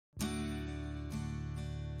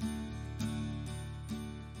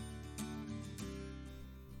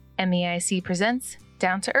MEIC presents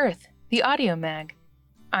Down to Earth, the audiomag.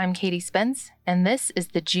 I'm Katie Spence, and this is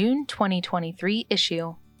the June 2023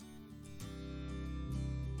 issue.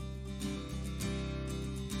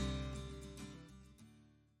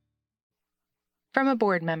 From a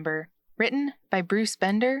board member, written by Bruce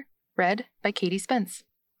Bender, read by Katie Spence.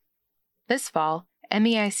 This fall,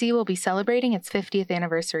 MEIC will be celebrating its 50th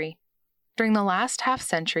anniversary. During the last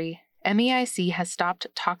half-century, MEIC has stopped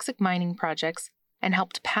toxic mining projects and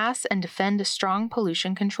helped pass and defend strong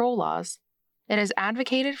pollution control laws. It has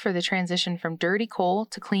advocated for the transition from dirty coal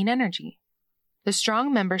to clean energy. The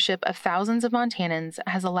strong membership of thousands of Montanans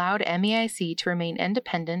has allowed MEIC to remain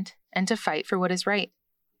independent and to fight for what is right.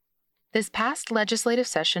 This past legislative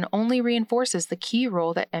session only reinforces the key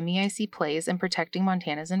role that MEIC plays in protecting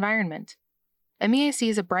Montana's environment. MEIC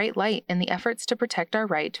is a bright light in the efforts to protect our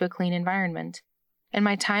right to a clean environment, and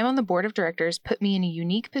my time on the board of directors put me in a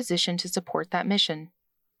unique position to support that mission.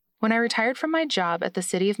 When I retired from my job at the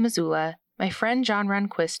city of Missoula, my friend John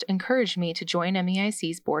Runquist encouraged me to join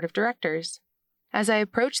MEIC's board of directors. As I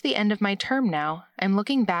approach the end of my term now, I'm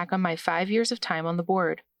looking back on my 5 years of time on the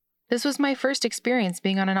board. This was my first experience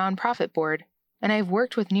being on a nonprofit board, and I've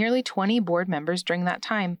worked with nearly 20 board members during that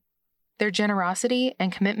time. Their generosity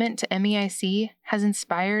and commitment to MEIC has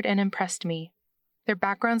inspired and impressed me. Their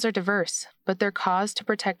backgrounds are diverse, but their cause to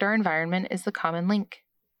protect our environment is the common link.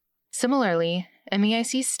 Similarly,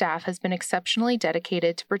 MEIC's staff has been exceptionally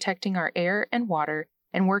dedicated to protecting our air and water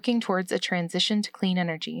and working towards a transition to clean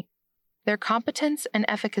energy. Their competence and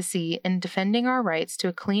efficacy in defending our rights to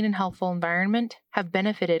a clean and healthful environment have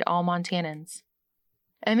benefited all Montanans.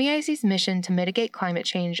 MEIC's mission to mitigate climate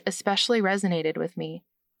change especially resonated with me.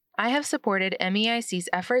 I have supported MEIC's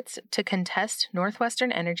efforts to contest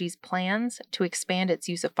Northwestern Energy's plans to expand its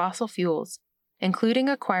use of fossil fuels, including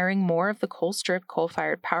acquiring more of the Colstrip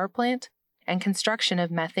coal-fired power plant and construction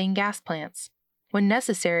of methane gas plants. When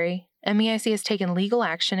necessary, MEIC has taken legal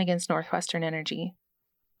action against Northwestern Energy.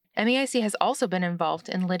 MEIC has also been involved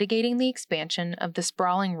in litigating the expansion of the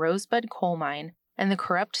sprawling Rosebud coal mine and the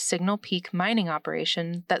corrupt Signal Peak mining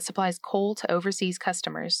operation that supplies coal to overseas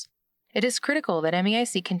customers. It is critical that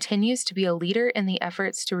MEIC continues to be a leader in the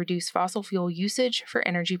efforts to reduce fossil fuel usage for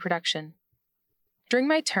energy production. During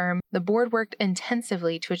my term, the board worked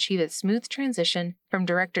intensively to achieve a smooth transition from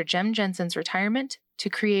Director Jem Jensen's retirement to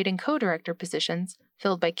creating co-director positions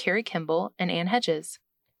filled by Carrie Kimball and Ann Hedges,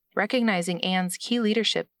 recognizing Ann's key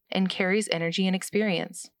leadership and Carrie's energy and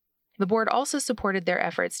experience. The board also supported their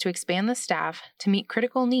efforts to expand the staff to meet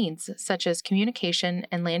critical needs such as communication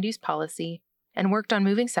and land use policy, and worked on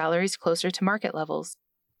moving salaries closer to market levels.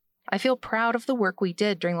 I feel proud of the work we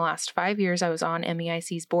did during the last 5 years I was on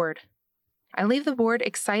MEIC's board. I leave the board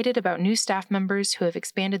excited about new staff members who have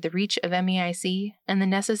expanded the reach of MEIC and the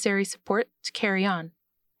necessary support to carry on.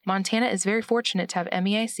 Montana is very fortunate to have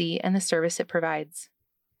MEIC and the service it provides.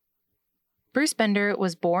 Bruce Bender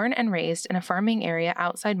was born and raised in a farming area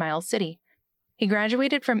outside Miles City. He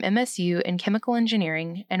graduated from MSU in chemical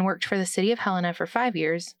engineering and worked for the city of Helena for 5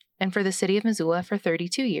 years and for the city of Missoula for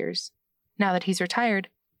 32 years. Now that he's retired,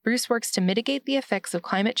 Bruce works to mitigate the effects of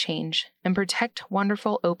climate change and protect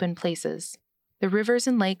wonderful open places, the rivers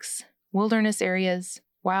and lakes, wilderness areas,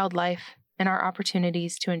 wildlife, and our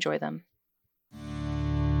opportunities to enjoy them.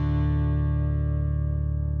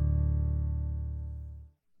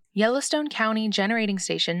 Yellowstone County Generating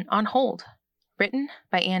Station on hold, written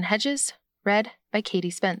by Ann Hedges, read by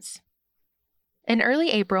Katie Spence. In early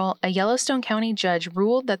April, a Yellowstone County judge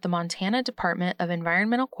ruled that the Montana Department of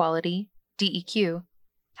Environmental Quality, DEQ,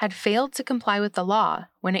 had failed to comply with the law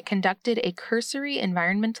when it conducted a cursory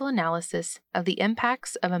environmental analysis of the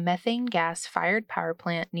impacts of a methane gas-fired power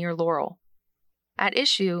plant near Laurel. At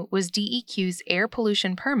issue was DEQ's air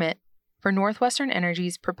pollution permit for Northwestern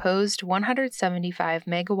Energy's proposed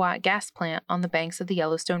 175-megawatt gas plant on the banks of the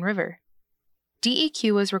Yellowstone River.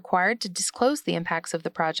 DEQ was required to disclose the impacts of the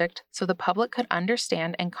project so the public could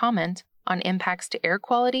understand and comment on impacts to air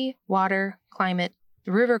quality, water, climate,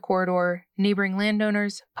 the river corridor, neighboring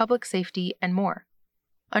landowners, public safety, and more.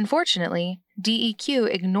 Unfortunately,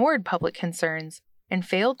 DEQ ignored public concerns and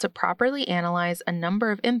failed to properly analyze a number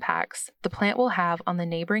of impacts the plant will have on the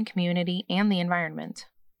neighboring community and the environment.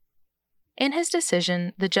 In his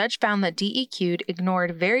decision, the judge found that DEQ'd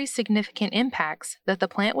ignored very significant impacts that the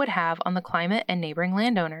plant would have on the climate and neighboring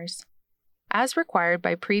landowners. As required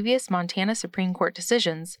by previous Montana Supreme Court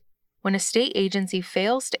decisions, when a state agency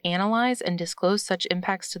fails to analyze and disclose such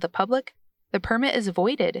impacts to the public, the permit is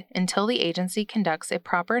voided until the agency conducts a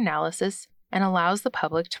proper analysis and allows the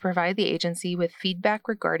public to provide the agency with feedback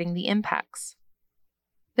regarding the impacts.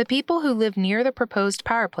 The people who live near the proposed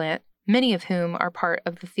power plant many of whom are part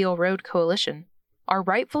of the Thiel Road Coalition, are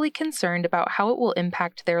rightfully concerned about how it will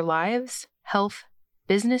impact their lives, health,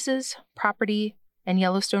 businesses, property, and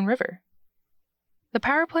Yellowstone River. The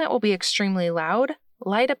power plant will be extremely loud,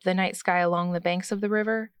 light up the night sky along the banks of the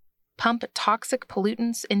river, pump toxic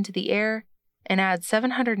pollutants into the air, and add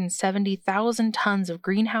 770,000 tons of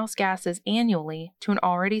greenhouse gases annually to an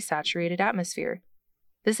already saturated atmosphere.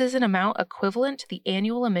 This is an amount equivalent to the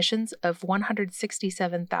annual emissions of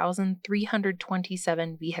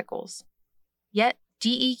 167,327 vehicles. Yet,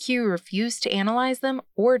 DEQ refused to analyze them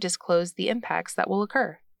or disclose the impacts that will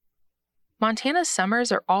occur. Montana's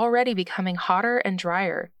summers are already becoming hotter and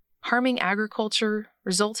drier, harming agriculture,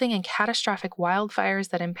 resulting in catastrophic wildfires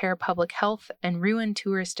that impair public health and ruin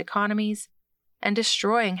tourist economies, and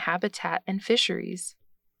destroying habitat and fisheries.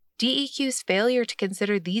 DEQ's failure to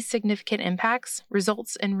consider these significant impacts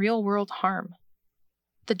results in real-world harm.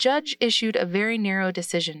 The judge issued a very narrow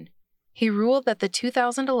decision. He ruled that the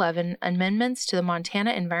 2011 amendments to the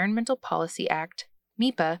Montana Environmental Policy Act,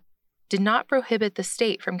 MEPA, did not prohibit the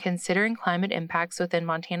state from considering climate impacts within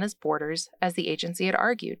Montana's borders, as the agency had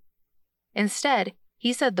argued. Instead,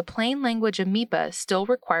 he said the plain language of MEPA still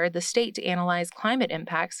required the state to analyze climate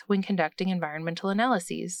impacts when conducting environmental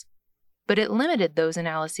analyses, but it limited those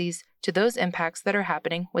analyses to those impacts that are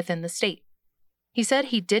happening within the state. He said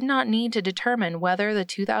he did not need to determine whether the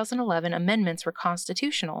 2011 amendments were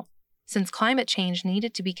constitutional, since climate change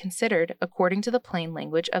needed to be considered according to the plain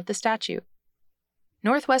language of the statute.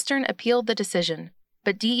 Northwestern appealed the decision,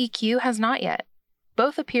 but DEQ has not yet.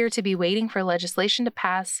 Both appear to be waiting for legislation to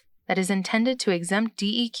pass that is intended to exempt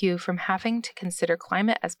DEQ from having to consider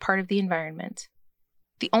climate as part of the environment.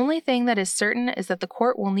 The only thing that is certain is that the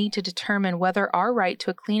court will need to determine whether our right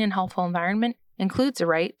to a clean and healthful environment includes a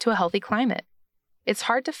right to a healthy climate. It's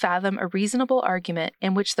hard to fathom a reasonable argument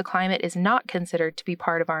in which the climate is not considered to be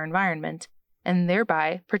part of our environment, and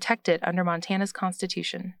thereby protected under Montana's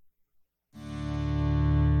Constitution.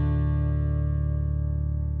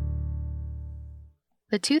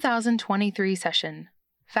 The 2023 session: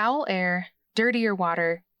 Foul Air, Dirtier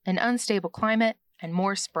Water, An Unstable Climate, and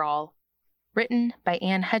More Sprawl. Written by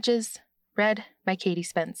Ann Hedges, read by Katie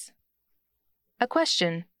Spence. A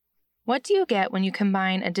question: what do you get when you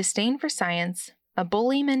combine a disdain for science, a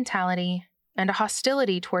bully mentality, and a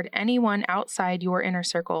hostility toward anyone outside your inner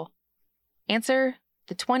circle? Answer: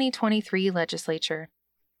 the 2023 legislature.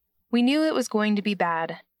 We knew it was going to be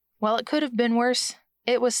bad. While it could have been worse,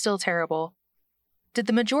 it was still terrible. Did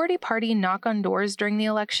the majority party knock on doors during the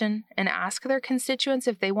election and ask their constituents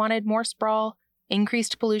if they wanted more sprawl,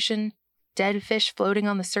 increased pollution, dead fish floating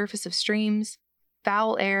on the surface of streams,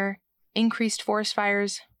 foul air, increased forest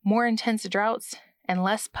fires, more intense droughts, and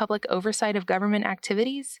less public oversight of government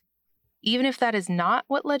activities? Even if that is not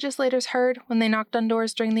what legislators heard when they knocked on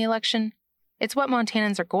doors during the election, it's what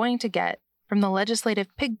Montanans are going to get from the legislative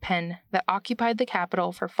pigpen that occupied the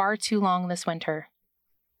Capitol for far too long this winter.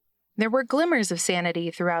 There were glimmers of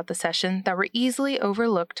sanity throughout the session that were easily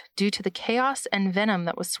overlooked due to the chaos and venom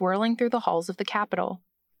that was swirling through the halls of the Capitol.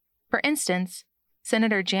 For instance,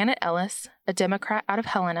 Senator Janet Ellis, a Democrat out of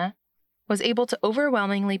Helena, was able to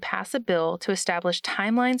overwhelmingly pass a bill to establish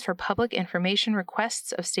timelines for public information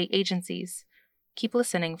requests of state agencies. Keep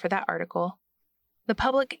listening for that article. The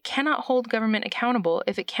public cannot hold government accountable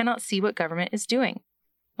if it cannot see what government is doing.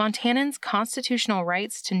 Montanans' constitutional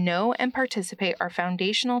rights to know and participate are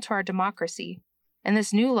foundational to our democracy, and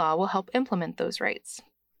this new law will help implement those rights.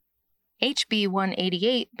 HB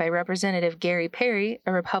 188 by Representative Gary Perry,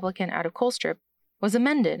 a Republican out of Colstrip, was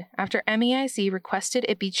amended after MEIC requested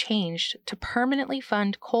it be changed to permanently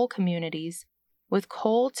fund coal communities with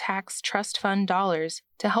coal tax trust fund dollars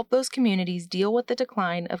to help those communities deal with the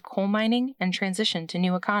decline of coal mining and transition to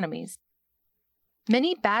new economies.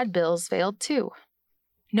 Many bad bills failed too.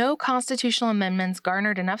 No constitutional amendments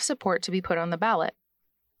garnered enough support to be put on the ballot.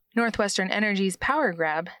 Northwestern Energy's power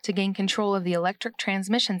grab to gain control of the electric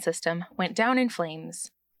transmission system went down in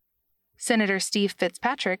flames. Senator Steve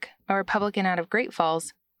Fitzpatrick, a Republican out of Great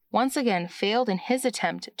Falls, once again failed in his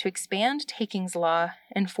attempt to expand takings law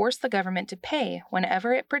and force the government to pay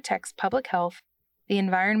whenever it protects public health, the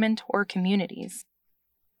environment, or communities.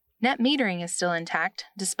 Net metering is still intact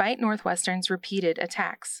despite Northwestern's repeated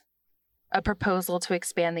attacks. A proposal to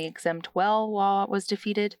expand the exempt well law was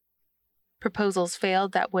defeated. Proposals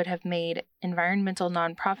failed that would have made environmental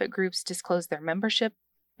nonprofit groups disclose their membership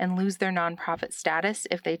and lose their nonprofit status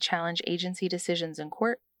if they challenge agency decisions in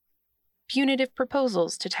court. Punitive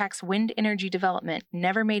proposals to tax wind energy development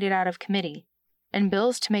never made it out of committee, and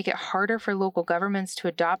bills to make it harder for local governments to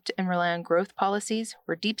adopt and rely on growth policies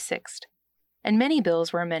were deep-sixed. and many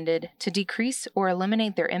bills were amended to decrease or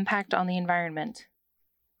eliminate their impact on the environment.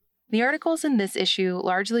 The articles in this issue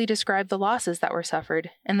largely describe the losses that were suffered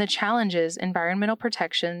and the challenges environmental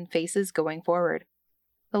protection faces going forward.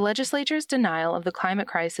 The legislature's denial of the climate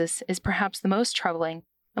crisis is perhaps the most troubling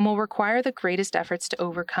and will require the greatest efforts to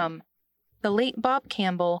overcome. The late Bob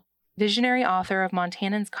Campbell, visionary author of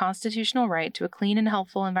Montanans' constitutional right to a clean and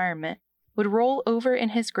healthful environment, would roll over in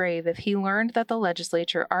his grave if he learned that the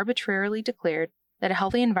legislature arbitrarily declared that a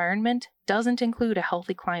healthy environment doesn't include a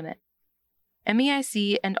healthy climate.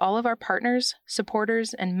 MEIC and all of our partners,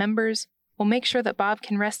 supporters, and members will make sure that Bob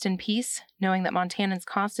can rest in peace, knowing that Montanans'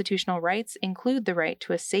 constitutional rights include the right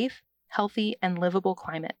to a safe, healthy, and livable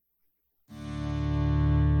climate.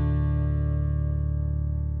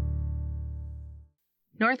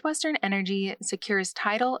 Northwestern Energy secures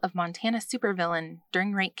title of Montana supervillain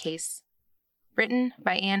during rate case. Written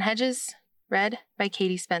by Ann Hedges, read by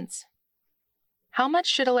Katie Spence. How much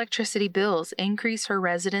should electricity bills increase for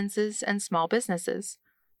residences and small businesses?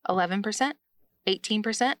 11%?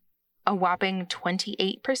 18%? A whopping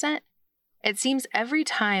 28%? It seems every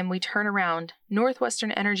time we turn around,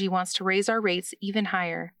 Northwestern Energy wants to raise our rates even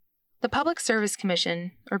higher. The Public Service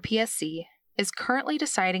Commission, or PSC, is currently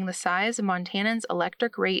deciding the size of Montanans'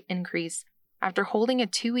 electric rate increase after holding a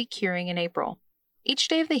 2-week hearing in April. Each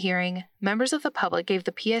day of the hearing, members of the public gave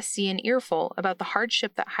the PSC an earful about the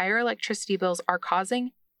hardship that higher electricity bills are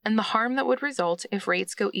causing and the harm that would result if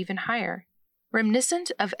rates go even higher.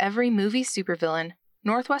 Reminiscent of every movie supervillain,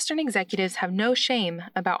 Northwestern executives have no shame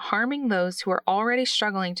about harming those who are already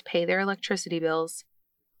struggling to pay their electricity bills.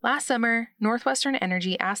 Last summer, Northwestern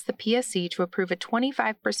Energy asked the PSC to approve a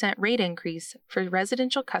 25% rate increase for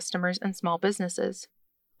residential customers and small businesses.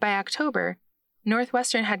 By October,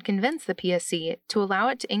 Northwestern had convinced the PSC to allow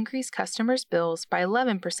it to increase customers' bills by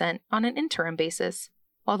 11% on an interim basis,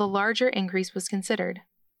 while the larger increase was considered.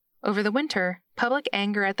 Over the winter, public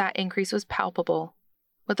anger at that increase was palpable.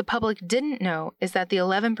 What the public didn't know is that the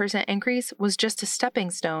 11% increase was just a stepping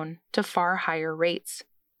stone to far higher rates.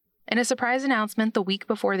 In a surprise announcement the week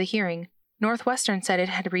before the hearing, Northwestern said it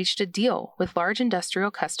had reached a deal with large industrial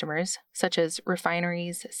customers, such as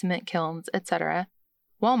refineries, cement kilns, etc.,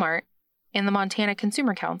 Walmart, and the Montana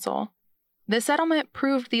Consumer Council. The settlement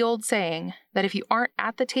proved the old saying that if you aren't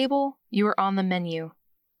at the table, you are on the menu.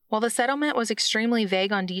 While the settlement was extremely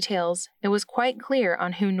vague on details, it was quite clear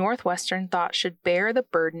on who Northwestern thought should bear the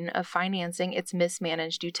burden of financing its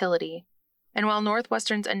mismanaged utility. And while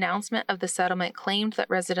Northwestern's announcement of the settlement claimed that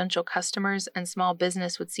residential customers and small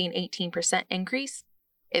business would see an 18% increase,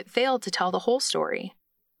 it failed to tell the whole story.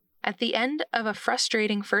 At the end of a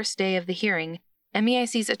frustrating first day of the hearing,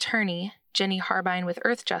 MEIC's attorney, Jenny Harbine with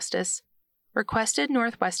Earth Justice, requested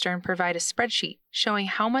Northwestern provide a spreadsheet showing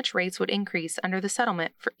how much rates would increase under the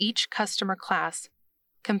settlement for each customer class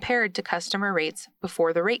compared to customer rates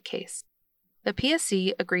before the rate case. The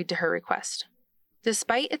PSC agreed to her request.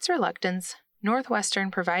 Despite its reluctance,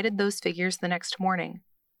 Northwestern provided those figures the next morning,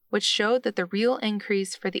 which showed that the real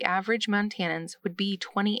increase for the average Montanans would be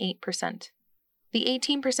 28%. The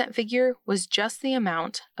 18% figure was just the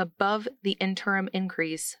amount above the interim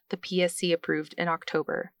increase the PSC approved in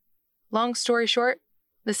October. Long story short,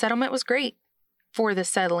 the settlement was great for the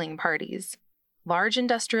settling parties. Large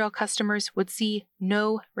industrial customers would see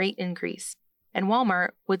no rate increase, and Walmart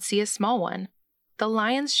would see a small one. The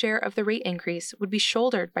lion's share of the rate increase would be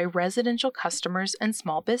shouldered by residential customers and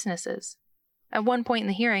small businesses. At one point in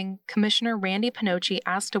the hearing, Commissioner Randy Pinocci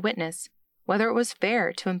asked a witness whether it was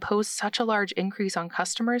fair to impose such a large increase on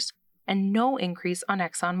customers and no increase on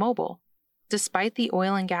ExxonMobil, despite the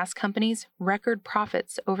oil and gas company's record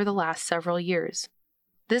profits over the last several years.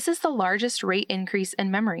 This is the largest rate increase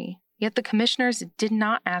in memory, yet the commissioners did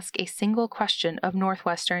not ask a single question of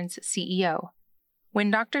Northwestern's CEO.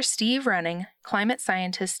 When Dr. Steve Running, climate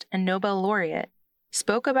scientist and Nobel laureate,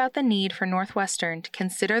 spoke about the need for Northwestern to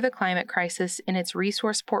consider the climate crisis in its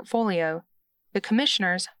resource portfolio, the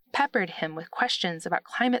commissioners peppered him with questions about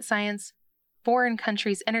climate science, foreign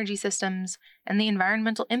countries' energy systems, and the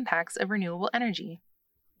environmental impacts of renewable energy.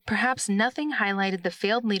 Perhaps nothing highlighted the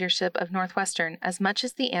failed leadership of Northwestern as much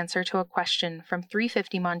as the answer to a question from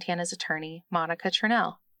 350 Montana's attorney, Monica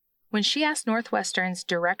Trinnell. When she asked Northwestern's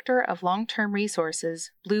Director of Long-Term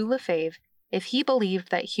Resources, Blue Lefebvre, if he believed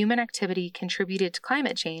that human activity contributed to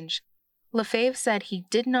climate change, Lefebvre said he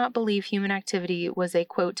did not believe human activity was a,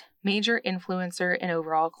 quote, major influencer in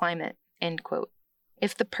overall climate, end quote.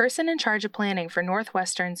 If the person in charge of planning for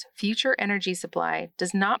Northwestern's future energy supply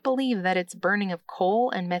does not believe that its burning of coal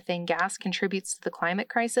and methane gas contributes to the climate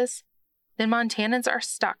crisis, then Montanans are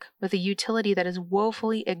stuck with a utility that is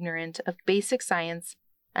woefully ignorant of basic science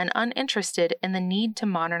and uninterested in the need to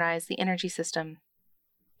modernize the energy system.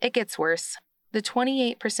 It gets worse. The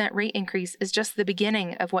 28% rate increase is just the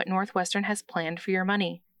beginning of what Northwestern has planned for your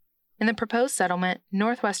money. In the proposed settlement,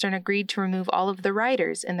 Northwestern agreed to remove all of the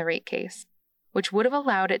riders in the rate case, which would have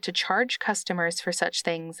allowed it to charge customers for such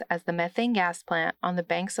things as the methane gas plant on the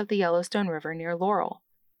banks of the Yellowstone River near Laurel.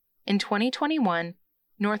 In 2021,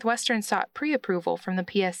 Northwestern sought pre-approval from the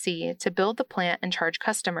PSC to build the plant and charge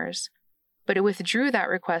customers, but it withdrew that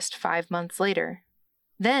request 5 months later.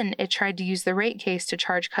 Then it tried to use the rate case to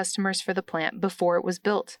charge customers for the plant before it was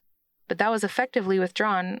built, but that was effectively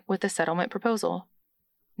withdrawn with the settlement proposal.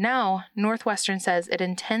 Now, Northwestern says it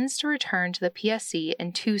intends to return to the PSC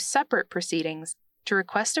in 2 separate proceedings to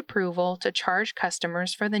request approval to charge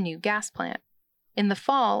customers for the new gas plant. In the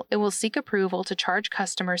fall, it will seek approval to charge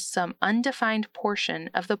customers some undefined portion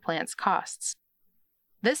of the plant's costs.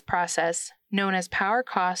 This process, known as Power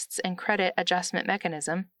Costs and Credit Adjustment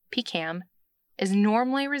Mechanism, PCAM, is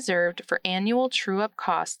normally reserved for annual true-up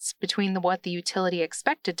costs between what the utility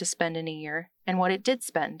expected to spend in a year and what it did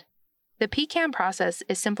spend. The PCAM process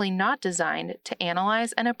is simply not designed to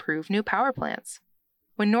analyze and approve new power plants.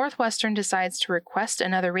 When Northwestern decides to request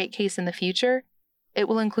another rate case in the future, it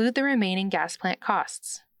will include the remaining gas plant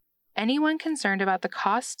costs. Anyone concerned about the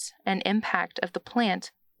costs and impact of the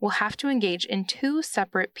plant will have to engage in 2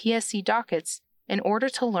 separate PSC dockets in order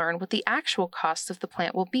to learn what the actual costs of the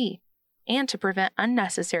plant will be, and to prevent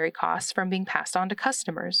unnecessary costs from being passed on to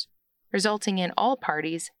customers, resulting in all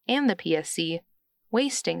parties and the PSC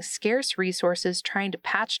wasting scarce resources trying to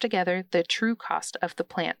patch together the true cost of the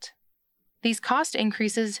plant. These cost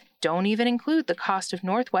increases don't even include the cost of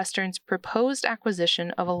Northwestern's proposed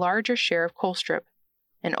acquisition of a larger share of Colstrip,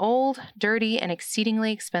 an old, dirty, and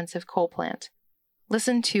exceedingly expensive coal plant.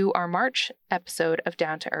 Listen to our March episode of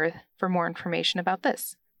Down to Earth for more information about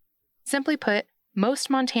this. Simply put, most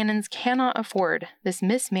Montanans cannot afford this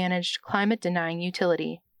mismanaged, climate-denying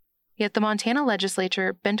utility. Yet the Montana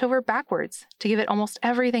legislature bent over backwards to give it almost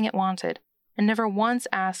everything it wanted, and never once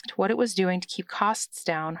asked what it was doing to keep costs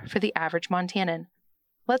down for the average Montanan.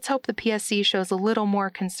 Let's hope the PSC shows a little more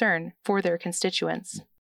concern for their constituents.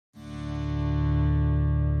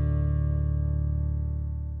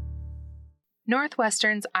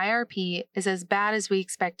 Northwestern's IRP is as bad as we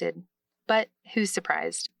expected, but who's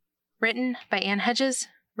surprised? Written by Ann Hedges,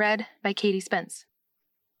 read by Katie Spence.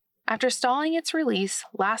 After stalling its release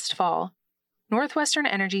last fall, Northwestern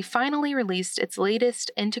Energy finally released its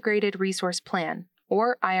latest Integrated Resource Plan,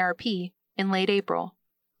 or IRP, in late April.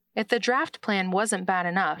 If the draft plan wasn't bad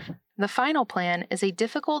enough, the final plan is a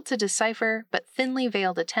difficult-to-decipher but thinly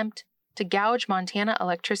veiled attempt to gouge Montana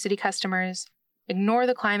electricity customers, ignore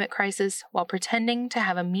the climate crisis while pretending to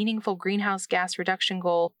have a meaningful greenhouse gas reduction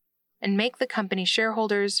goal, and make the company's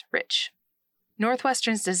shareholders rich.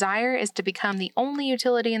 Northwestern's desire is to become the only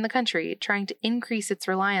utility in the country trying to increase its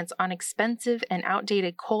reliance on expensive and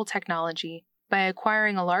outdated coal technology by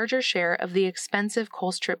acquiring a larger share of the expensive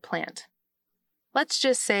Colstrip plant. Let's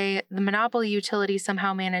just say the monopoly utility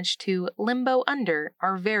somehow managed to limbo under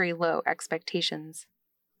our very low expectations.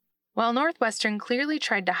 While Northwestern clearly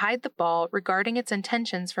tried to hide the ball regarding its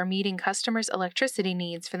intentions for meeting customers' electricity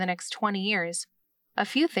needs for the next 20 years, a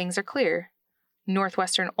few things are clear.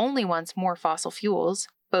 Northwestern only wants more fossil fuels,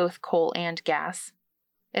 both coal and gas.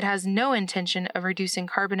 It has no intention of reducing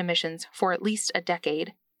carbon emissions for at least a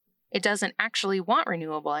decade. It doesn't actually want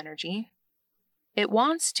renewable energy. It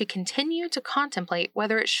wants to continue to contemplate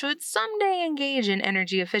whether it should someday engage in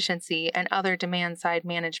energy efficiency and other demand-side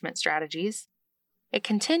management strategies. It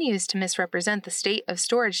continues to misrepresent the state of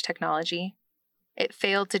storage technology. It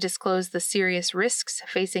failed to disclose the serious risks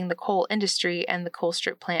facing the coal industry and the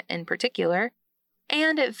Colstrip plant in particular,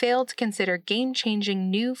 and it failed to consider game-changing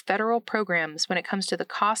new federal programs when it comes to the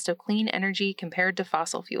cost of clean energy compared to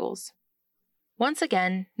fossil fuels. Once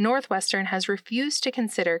again, Northwestern has refused to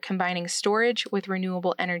consider combining storage with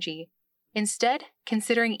renewable energy, instead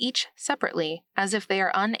considering each separately as if they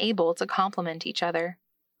are unable to complement each other.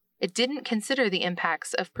 It didn't consider the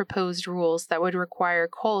impacts of proposed rules that would require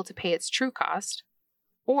coal to pay its true cost,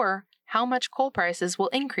 or how much coal prices will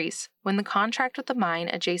increase when the contract with the mine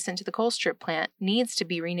adjacent to the Colstrip plant needs to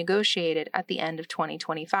be renegotiated at the end of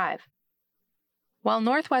 2025. While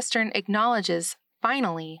Northwestern acknowledges,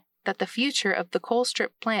 finally, that the future of the Colstrip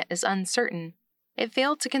plant is uncertain, it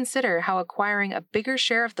failed to consider how acquiring a bigger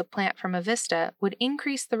share of the plant from Avista would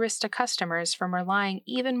increase the risk to customers from relying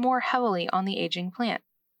even more heavily on the aging plant.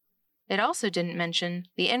 It also didn't mention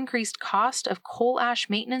the increased cost of coal ash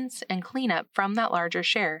maintenance and cleanup from that larger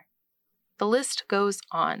share. The list goes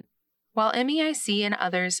on. While MEIC and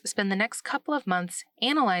others spend the next couple of months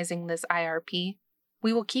analyzing this IRP,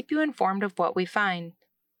 We will keep you informed of what we find.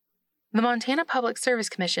 The Montana Public Service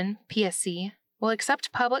Commission, PSC, will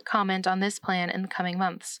accept public comment on this plan in the coming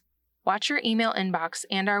months. Watch your email inbox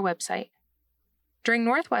and our website. During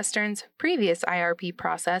Northwestern's previous IRP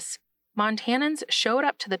process, Montanans showed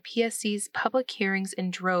up to the PSC's public hearings in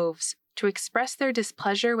droves to express their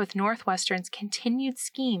displeasure with Northwestern's continued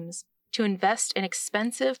schemes to invest in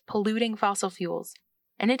expensive, polluting fossil fuels,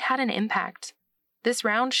 and it had an impact. This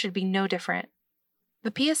round should be no different.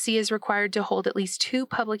 The PSC is required to hold at least 2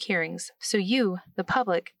 public hearings, so you, the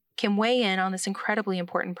public, can weigh in on this incredibly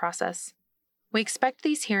important process. We expect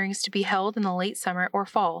these hearings to be held in the late summer or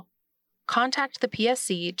fall. Contact the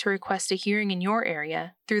PSC to request a hearing in your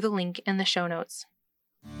area through the link in the show notes.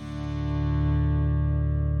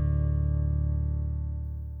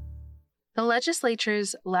 The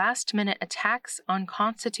legislature's last-minute attacks on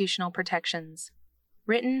constitutional protections.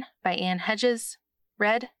 Written by Ann Hedges,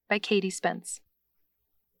 read by Katie Spence.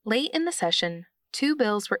 Late in the session, 2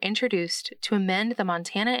 bills were introduced to amend the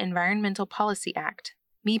Montana Environmental Policy Act,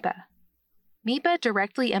 MEPA. MEPA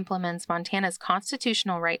directly implements Montana's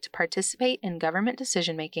constitutional right to participate in government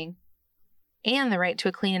decision-making and the right to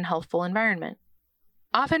a clean and healthful environment.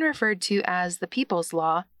 Often referred to as the People's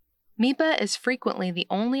Law, MEPA is frequently the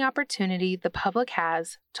only opportunity the public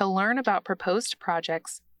has to learn about proposed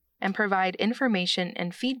projects and provide information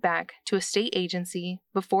and feedback to a state agency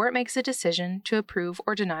before it makes a decision to approve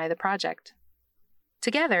or deny the project.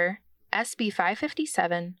 Together, SB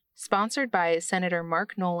 557, sponsored by Senator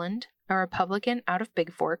Mark Noland, a Republican out of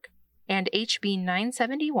Big Fork, and HB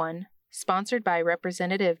 971, sponsored by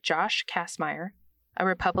Representative Josh Kastmeyer, a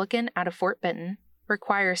Republican out of Fort Benton,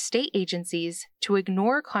 require state agencies to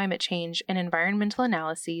ignore climate change and environmental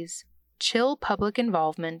analyses, chill public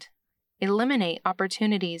involvement, eliminate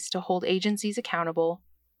opportunities to hold agencies accountable,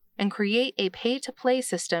 and create a pay-to-play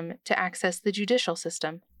system to access the judicial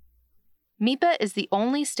system. MEPA is the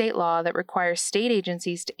only state law that requires state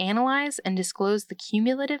agencies to analyze and disclose the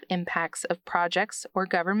cumulative impacts of projects or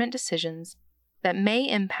government decisions that may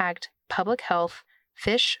impact public health,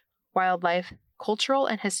 fish, wildlife, cultural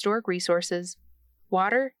and historic resources,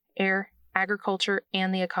 water, air, agriculture,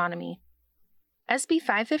 and the economy. SB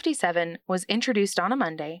 557 was introduced on a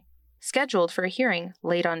Monday, scheduled for a hearing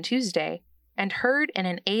late on Tuesday, and heard in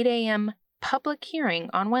an 8 a.m. public hearing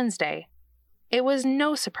on Wednesday. It was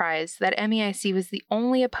no surprise that MEIC was the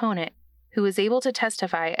only opponent who was able to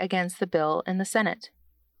testify against the bill in the Senate.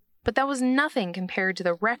 But that was nothing compared to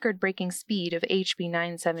the record-breaking speed of HB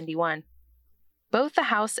 971. Both the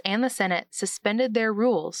House and the Senate suspended their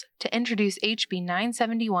rules to introduce HB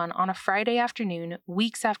 971 on a Friday afternoon,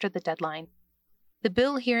 weeks after the deadline. The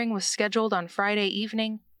bill hearing was scheduled on Friday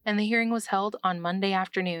evening, and the hearing was held on Monday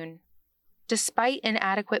afternoon. Despite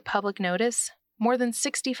inadequate public notice, more than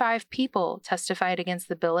 65 people testified against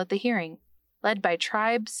the bill at the hearing, led by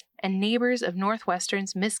tribes and neighbors of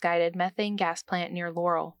Northwestern's misguided methane gas plant near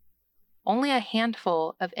Laurel. Only a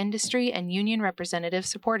handful of industry and union representatives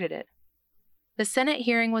supported it. The Senate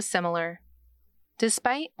hearing was similar.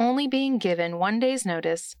 Despite only being given 1 day's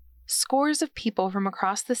notice, scores of people from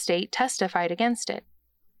across the state testified against it.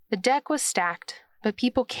 The deck was stacked, but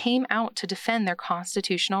people came out to defend their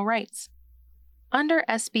constitutional rights. Under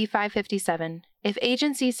SB 557, if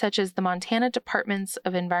agencies such as the Montana Departments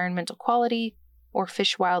of Environmental Quality or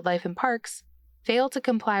Fish, Wildlife, and Parks fail to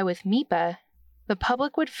comply with MEPA, the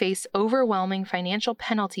public would face overwhelming financial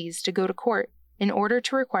penalties to go to court in order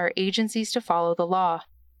to require agencies to follow the law.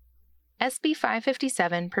 SB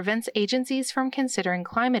 557 prevents agencies from considering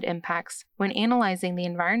climate impacts when analyzing the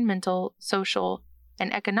environmental, social,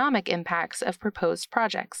 and economic impacts of proposed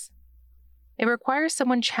projects. It requires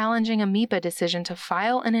someone challenging a MEPA decision to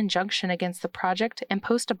file an injunction against the project and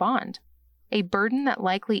post a bond, a burden that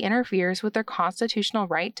likely interferes with their constitutional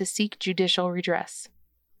right to seek judicial redress.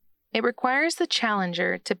 It requires the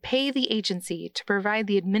challenger to pay the agency to provide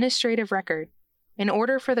the administrative record in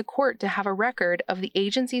order for the court to have a record of the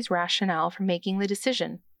agency's rationale for making the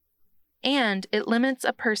decision. And it limits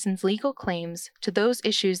a person's legal claims to those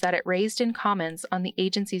issues that it raised in comments on the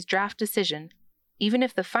agency's draft decision, even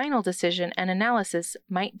if the final decision and analysis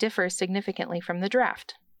might differ significantly from the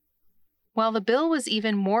draft. While the bill was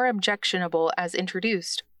even more objectionable as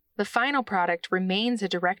introduced, the final product remains a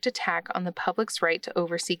direct attack on the public's right to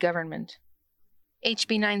oversee government.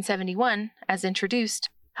 HB 971, as introduced,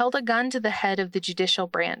 held a gun to the head of the judicial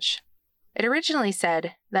branch. It originally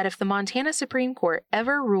said that if the Montana Supreme Court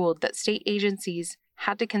ever ruled that state agencies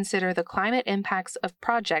had to consider the climate impacts of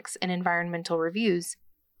projects in environmental reviews,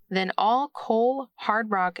 then all coal,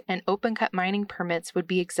 hard rock, and open-cut mining permits would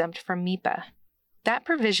be exempt from MEPA. That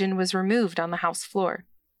provision was removed on the House floor.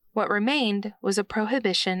 What remained was a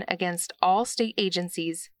prohibition against all state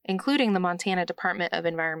agencies, including the Montana Department of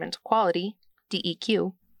Environmental Quality,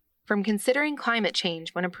 DEQ, from considering climate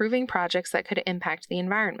change when approving projects that could impact the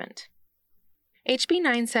environment. HB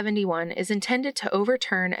 971 is intended to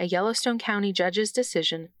overturn a Yellowstone County judge's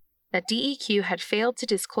decision that DEQ had failed to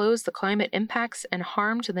disclose the climate impacts and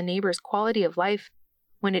harm to the neighbor's quality of life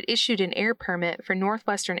when it issued an air permit for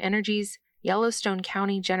Northwestern Energy's Yellowstone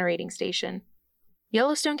County Generating Station.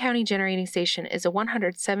 Yellowstone County Generating Station is a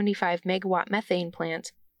 175 megawatt methane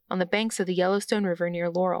plant on the banks of the Yellowstone River near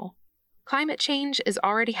Laurel. Climate change is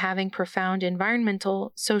already having profound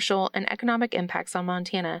environmental, social, and economic impacts on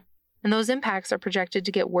Montana, and those impacts are projected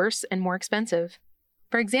to get worse and more expensive.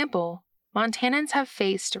 For example, Montanans have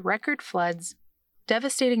faced record floods,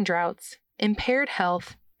 devastating droughts, impaired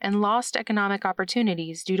health, and lost economic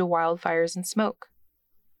opportunities due to wildfires and smoke.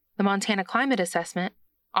 The Montana Climate Assessment,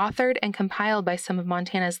 authored and compiled by some of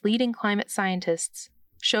Montana's leading climate scientists,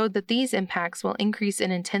 showed that these impacts will increase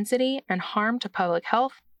in intensity and harm to public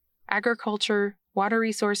health, agriculture, water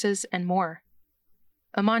resources, and more.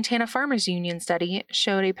 A Montana Farmers Union study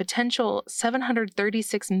showed a potential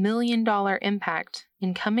 $736 million impact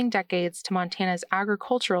in coming decades to Montana's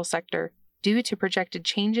agricultural sector due to projected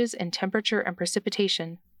changes in temperature and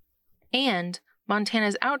precipitation. And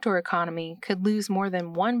Montana's outdoor economy could lose more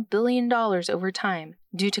than $1 billion over time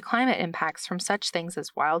due to climate impacts from such things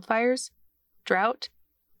as wildfires, drought,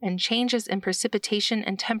 and changes in precipitation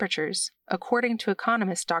and temperatures, according to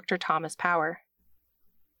economist Dr. Thomas Power.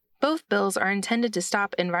 Both bills are intended to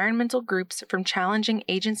stop environmental groups from challenging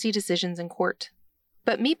agency decisions in court.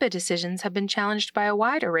 But MEPA decisions have been challenged by a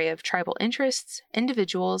wide array of tribal interests,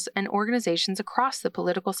 individuals, and organizations across the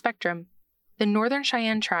political spectrum. The Northern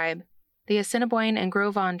Cheyenne Tribe, the Assiniboine and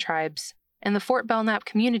Gros Ventre tribes, and the Fort Belknap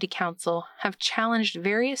Community Council have challenged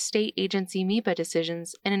various state agency MEPA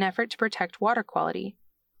decisions in an effort to protect water quality.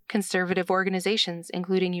 Conservative organizations,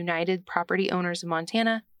 including United Property Owners of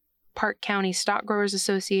Montana, Park County Stock Growers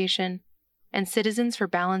Association, and Citizens for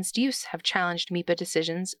Balanced Use have challenged MEPA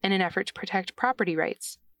decisions in an effort to protect property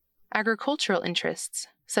rights. Agricultural interests,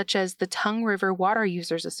 such as the Tongue River Water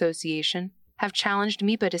Users Association, have challenged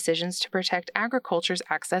MEPA decisions to protect agriculture's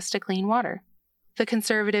access to clean water. The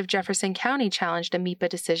conservative Jefferson County challenged a MEPA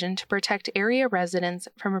decision to protect area residents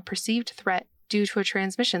from a perceived threat due to a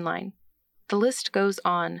transmission line. The list goes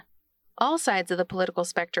on. All sides of the political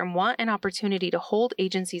spectrum want an opportunity to hold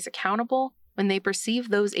agencies accountable when they perceive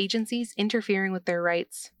those agencies interfering with their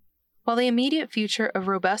rights. While the immediate future of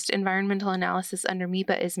robust environmental analysis under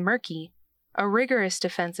MEPA is murky, a rigorous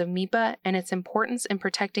defense of MEPA and its importance in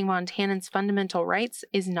protecting Montanans' fundamental rights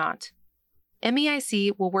is not.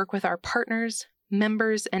 MEIC will work with our partners,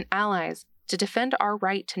 members, and allies to defend our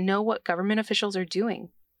right to know what government officials are doing,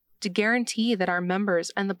 to guarantee that our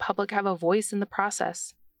members and the public have a voice in the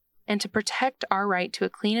process, and to protect our right to a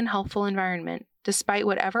clean and healthful environment despite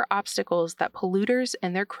whatever obstacles that polluters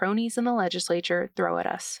and their cronies in the legislature throw at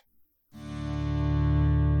us.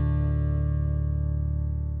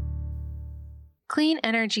 Clean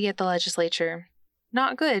energy at the legislature.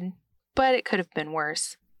 Not good, but it could have been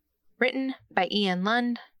worse. Written by Ian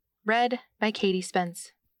Lund, read by Katie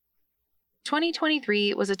Spence.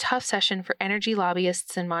 2023 was a tough session for energy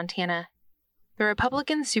lobbyists in Montana. The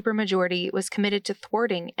Republican supermajority was committed to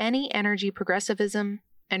thwarting any energy progressivism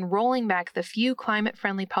and rolling back the few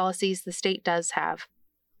climate-friendly policies the state does have.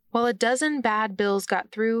 While a dozen bad bills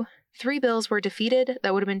got through, 3 bills were defeated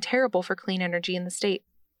that would have been terrible for clean energy in the state.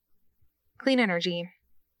 Clean energy.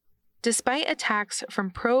 Despite attacks from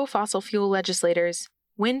pro-fossil fuel legislators,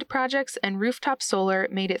 wind projects and rooftop solar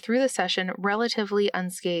made it through the session relatively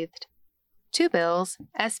unscathed. 2 bills,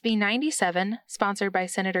 SB 97, sponsored by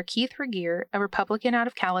Senator Keith Regier, a Republican out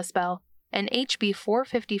of Kalispell, and HB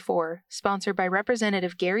 454, sponsored by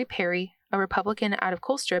Representative Gary Perry, a Republican out of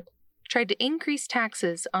Colstrip, tried to increase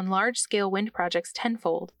taxes on large-scale wind projects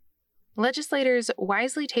tenfold. Legislators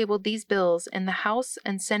wisely tabled these bills in the House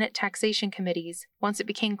and Senate taxation committees once it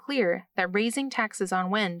became clear that raising taxes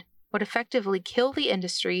on wind would effectively kill the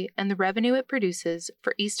industry and the revenue it produces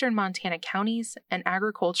for eastern Montana counties and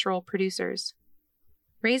agricultural producers.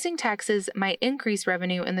 Raising taxes might increase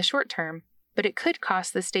revenue in the short term, but it could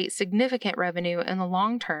cost the state significant revenue in the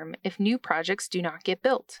long term if new projects do not get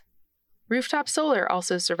built. Rooftop solar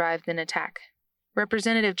also survived an attack.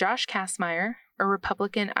 Representative Josh Kastmeyer, a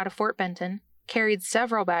Republican out of Fort Benton, carried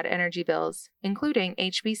several bad energy bills, including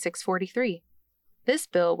HB 643. This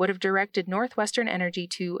bill would have directed Northwestern Energy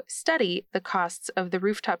to study the costs of the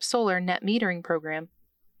rooftop solar net metering program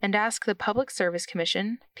and ask the Public Service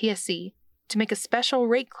Commission, PSC, to make a special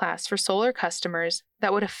rate class for solar customers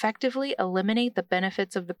that would effectively eliminate the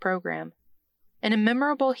benefits of the program. In a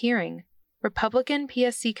memorable hearing, Republican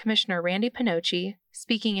PSC Commissioner Randy Pinocci,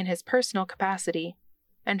 speaking in his personal capacity,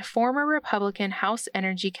 and former Republican House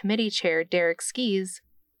Energy Committee Chair Derek Skees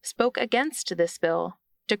spoke against this bill,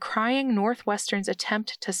 decrying Northwestern's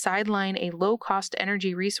attempt to sideline a low-cost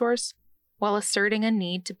energy resource while asserting a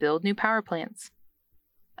need to build new power plants.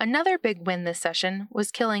 Another big win this session was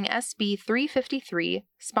killing SB 353,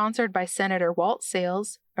 sponsored by Senator Walt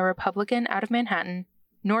Sales, a Republican out of Manhattan,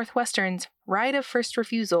 Northwestern's right of first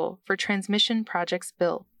refusal for transmission projects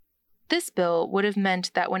bill. This bill would have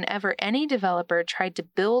meant that whenever any developer tried to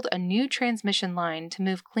build a new transmission line to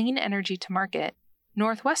move clean energy to market,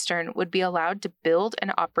 Northwestern would be allowed to build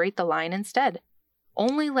and operate the line instead,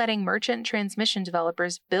 only letting merchant transmission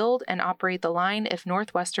developers build and operate the line if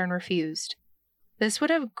Northwestern refused. This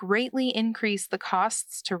would have greatly increased the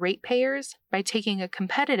costs to ratepayers by taking a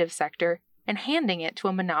competitive sector and handing it to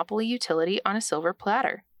a monopoly utility on a silver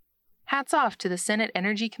platter. Hats off to the Senate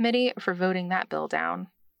Energy Committee for voting that bill down.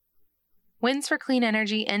 Wins for clean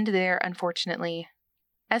energy end there, unfortunately.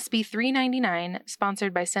 SB 399,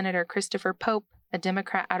 sponsored by Senator Christopher Pope, a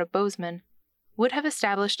Democrat out of Bozeman, would have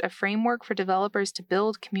established a framework for developers to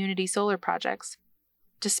build community solar projects.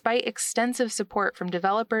 Despite extensive support from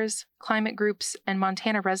developers, climate groups, and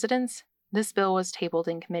Montana residents, this bill was tabled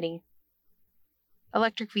in committee.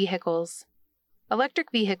 Electric vehicles.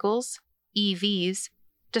 Electric vehicles, EVs,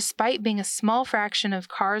 despite being a small fraction of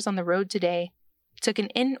cars on the road today, took an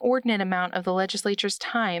inordinate amount of the legislature's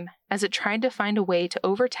time as it tried to find a way to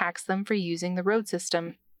overtax them for using the road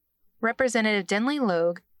system. Representative Denley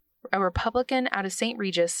Logue, a Republican out of St.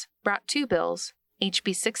 Regis, brought two bills,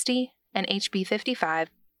 HB 60 and HB 55,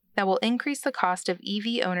 that will increase the cost of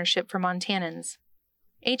EV ownership for Montanans.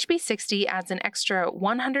 HB 60 adds an extra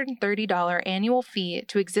 $130 annual fee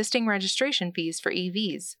to existing registration fees for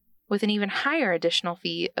EVs, with an even higher additional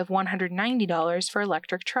fee of $190 for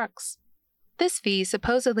electric trucks. This fee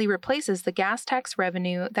supposedly replaces the gas tax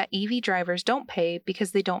revenue that EV drivers don't pay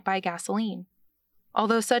because they don't buy gasoline.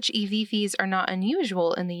 Although such EV fees are not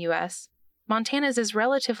unusual in the U.S., Montana's is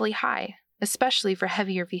relatively high, especially for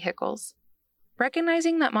heavier vehicles.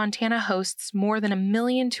 Recognizing that Montana hosts more than 1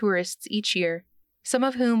 million tourists each year, some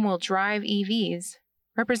of whom will drive EVs,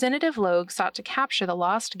 Representative Logue sought to capture the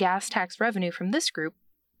lost gas tax revenue from this group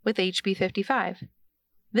with HB 55.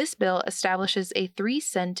 This bill establishes a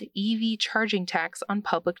 3-cent EV charging tax on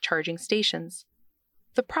public charging stations.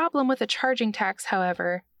 The problem with a charging tax,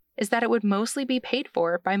 however, is that it would mostly be paid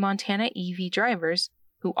for by Montana EV drivers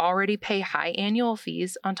who already pay high annual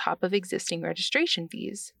fees on top of existing registration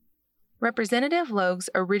fees. Representative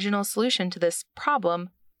Logue's original solution to this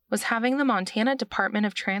problem was having the Montana Department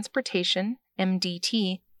of Transportation,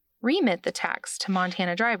 MDT, remit the tax to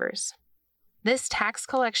Montana drivers. This tax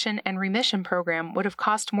collection and remission program would have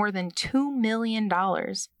cost more than $2 million,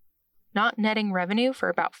 not netting revenue for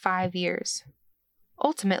about 5 years.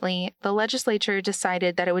 Ultimately, the legislature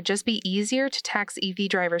decided that it would just be easier to tax EV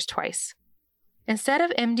drivers twice. Instead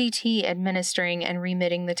of MDT administering and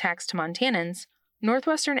remitting the tax to Montanans,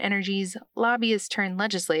 Northwestern Energy's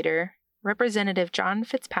lobbyist-turned-legislator, Representative John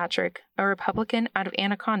Fitzpatrick, a Republican out of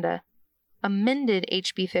Anaconda, amended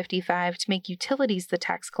HB 55 to make utilities the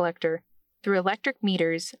tax collector through electric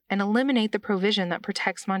meters and eliminate the provision that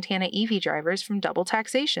protects Montana EV drivers from double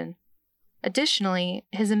taxation. Additionally,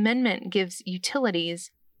 his amendment gives utilities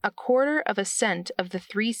 1/4 cent of the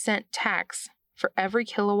 3-cent tax for every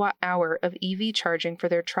kilowatt hour of EV charging for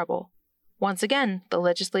their trouble. Once again, the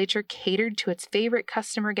legislature catered to its favorite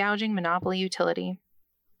customer gouging monopoly utility.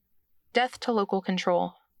 Death to local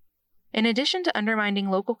control. In addition to undermining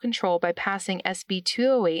local control by passing SB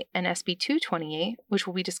 208 and SB 228, which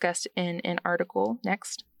will be discussed in an article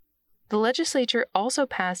next, the legislature also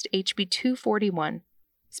passed HB 241,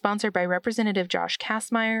 sponsored by Representative Josh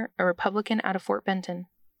Kastmeyer, a Republican out of Fort Benton.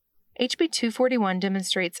 HB 241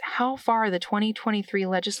 demonstrates how far the 2023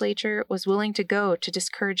 legislature was willing to go to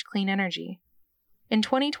discourage clean energy. In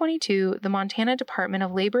 2022, the Montana Department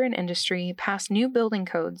of Labor and Industry passed new building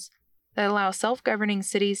codes that allow self-governing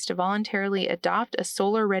cities to voluntarily adopt a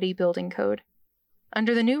solar-ready building code.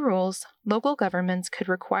 Under the new rules, local governments could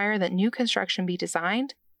require that new construction be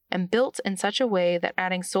designed and built in such a way that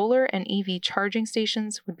adding solar and EV charging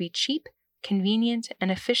stations would be cheap, convenient, and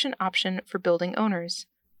efficient option for building owners.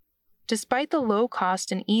 Despite the low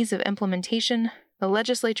cost and ease of implementation, the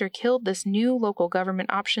legislature killed this new local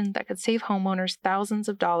government option that could save homeowners thousands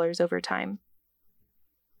of dollars over time.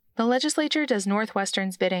 The legislature does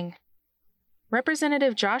Northwestern's bidding.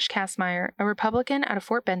 Representative Josh Kastmeyer, a Republican out of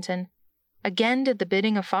Fort Benton, again did the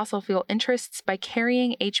bidding of fossil fuel interests by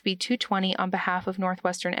carrying HB 220 on behalf of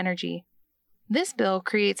Northwestern Energy. This bill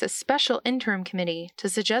creates a special interim committee to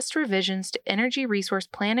suggest revisions to energy resource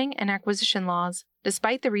planning and acquisition laws,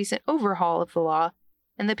 despite the recent overhaul of the law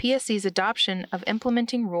and the PSC's adoption of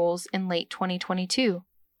implementing rules in late 2022.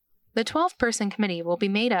 The 12-person committee will be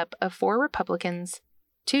made up of 4 Republicans,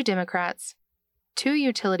 2 Democrats, 2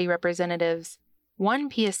 utility representatives, 1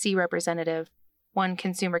 PSC representative, 1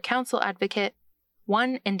 Consumer Council advocate,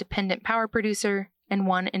 1 independent power producer, and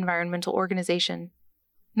 1 environmental organization.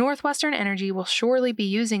 Northwestern Energy will surely be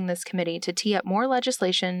using this committee to tee up more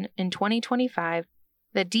legislation in 2025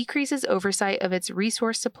 that decreases oversight of its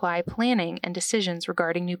resource supply planning and decisions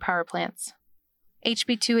regarding new power plants.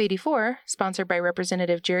 HB 284, sponsored by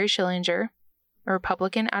Representative Jerry Schillinger, a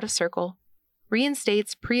Republican out of Circle,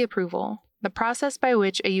 reinstates pre-approval, the process by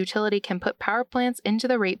which a utility can put power plants into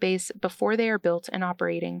the rate base before they are built and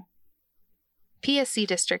operating. PSC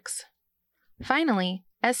districts. Finally,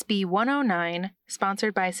 SB 109,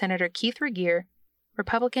 sponsored by Senator Keith Regier,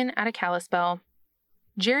 Republican out of Kalispell,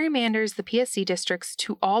 gerrymanders the PSC districts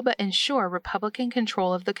to all but ensure Republican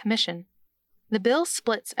control of the commission. The bill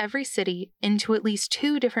splits every city into at least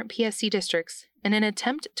 2 different PSC districts in an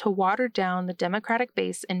attempt to water down the Democratic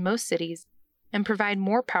base in most cities and provide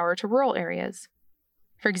more power to rural areas.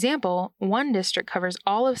 For example, one district covers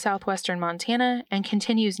all of southwestern Montana and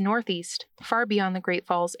continues northeast, far beyond the Great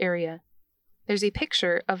Falls area. There's a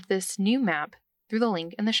picture of this new map through the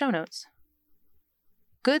link in the show notes.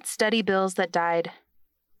 Good study bills that died.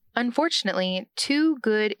 Unfortunately, 2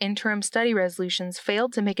 good interim study resolutions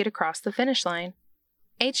failed to make it across the finish line.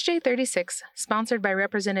 HJ 36, sponsored by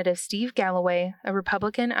Representative Steve Galloway, a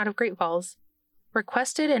Republican out of Great Falls,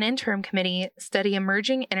 requested an interim committee study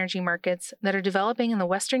emerging energy markets that are developing in the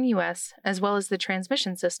western U.S., as well as the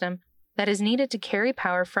transmission system that is needed to carry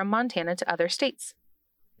power from Montana to other states.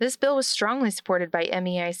 This bill was strongly supported by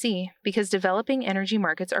MEIC because developing energy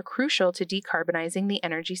markets are crucial to decarbonizing the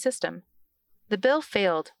energy system. The bill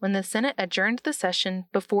failed when the Senate adjourned the session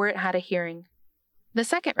before it had a hearing. The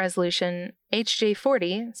second resolution, HJ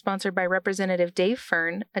 40, sponsored by Representative Dave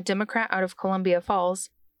Fern, a Democrat out of Columbia Falls,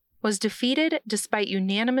 was defeated despite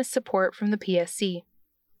unanimous support from the PSC.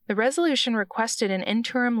 The resolution requested an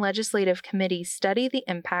interim legislative committee study the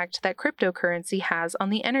impact that cryptocurrency has on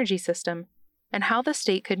the energy system and how the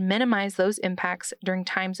state could minimize those impacts during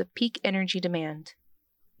times of peak energy demand.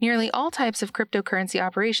 Nearly all types of cryptocurrency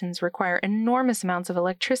operations require enormous amounts of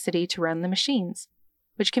electricity to run the machines,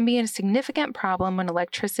 which can be a significant problem when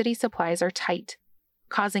electricity supplies are tight,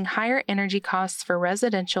 causing higher energy costs for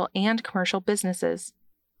residential and commercial businesses.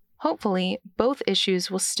 Hopefully, both issues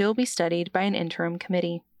will still be studied by an interim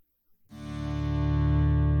committee.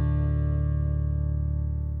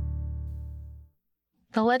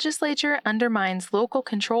 The legislature undermines local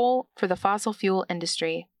control for the fossil fuel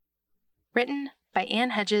industry. Written by Ann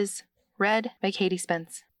Hedges, read by Katie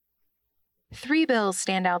Spence. 3 bills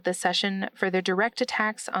stand out this session for their direct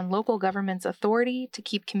attacks on local government's authority to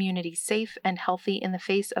keep communities safe and healthy in the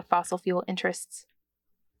face of fossil fuel interests.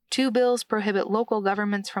 2 bills prohibit local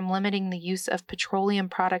governments from limiting the use of petroleum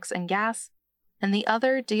products and gas, and the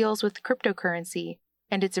other deals with cryptocurrency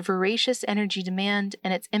and its voracious energy demand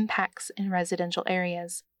and its impacts in residential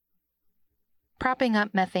areas. Propping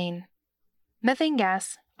up methane. Methane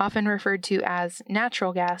gas, often referred to as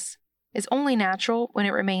natural gas, is only natural when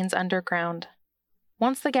it remains underground.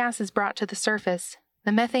 Once the gas is brought to the surface,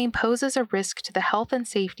 the methane poses a risk to the health and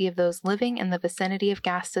safety of those living in the vicinity of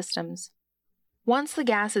gas systems. Once the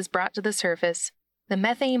gas is brought to the surface, the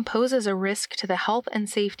methane poses a risk to the health and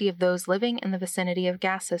safety of those living in the vicinity of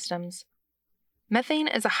gas systems. Methane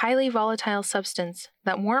is a highly volatile substance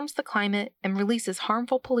that warms the climate and releases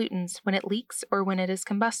harmful pollutants when it leaks or when it is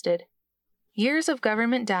combusted. Years of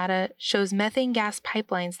government data shows methane gas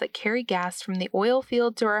pipelines that carry gas from the oil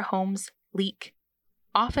field to our homes leak,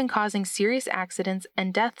 often causing serious accidents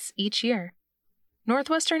and deaths each year.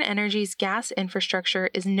 Northwestern Energy's gas infrastructure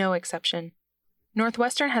is no exception.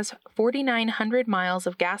 Northwestern has 4,900 miles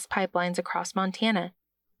of gas pipelines across Montana,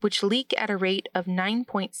 which leak at a rate of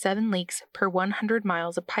 9.7 leaks per 100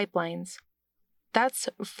 miles of pipelines. That's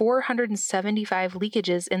 475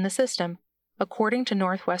 leakages in the system, according to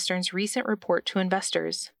Northwestern's recent report to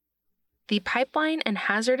investors. The Pipeline and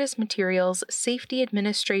Hazardous Materials Safety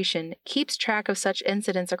Administration keeps track of such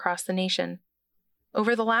incidents across the nation.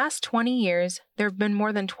 Over the last 20 years, there have been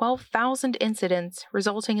more than 12,000 incidents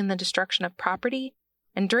resulting in the destruction of property,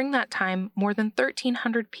 and during that time, more than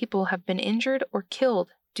 1,300 people have been injured or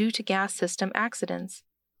killed due to gas system accidents.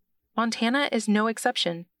 Montana is no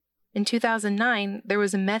exception. In 2009, there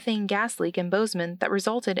was a methane gas leak in Bozeman that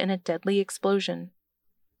resulted in a deadly explosion.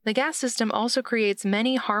 The gas system also creates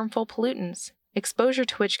many harmful pollutants, exposure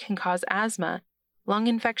to which can cause asthma, lung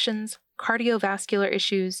infections, cardiovascular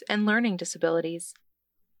issues, and learning disabilities.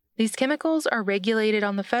 These chemicals are regulated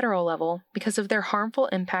on the federal level because of their harmful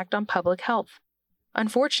impact on public health.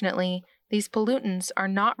 Unfortunately, these pollutants are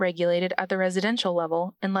not regulated at the residential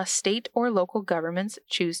level unless state or local governments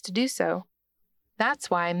choose to do so. That's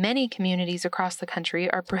why many communities across the country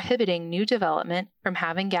are prohibiting new development from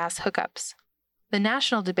having gas hookups. The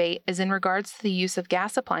national debate is in regards to the use of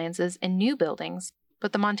gas appliances in new buildings,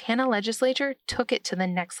 but the Montana legislature took it to the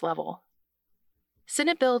next level.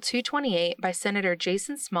 Senate Bill 228 by Senator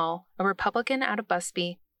Jason Small, a Republican out of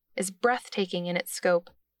Busby, is breathtaking in its scope.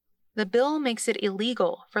 The bill makes it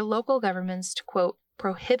illegal for local governments to, quote,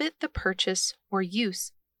 prohibit the purchase or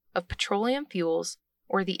use of petroleum fuels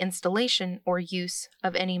or the installation or use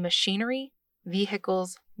of any machinery,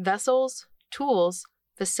 vehicles, vessels, tools,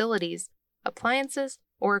 facilities, appliances,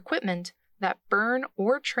 or equipment that burn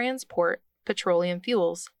or transport petroleum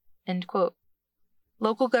fuels, end quote.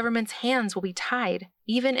 Local governments' hands will be tied,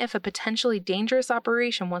 even if a potentially dangerous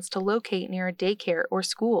operation wants to locate near a daycare or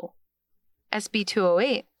school. SB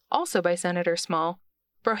 208, also by Senator Small,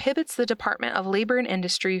 prohibits the Department of Labor and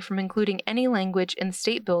Industry from including any language in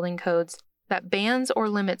state building codes that bans or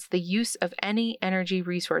limits the use of any energy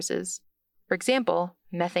resources, for example,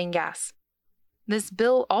 methane gas. This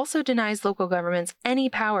bill also denies local governments any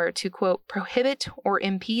power to, quote, prohibit or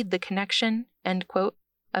impede the connection, end quote,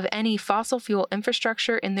 of any fossil fuel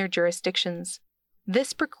infrastructure in their jurisdictions.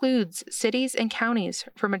 This precludes cities and counties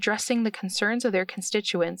from addressing the concerns of their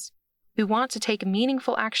constituents who want to take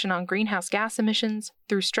meaningful action on greenhouse gas emissions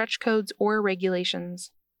through stretch codes or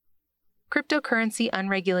regulations. Cryptocurrency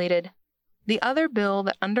unregulated. The other bill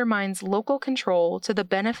that undermines local control to the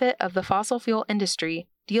benefit of the fossil fuel industry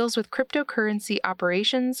deals with cryptocurrency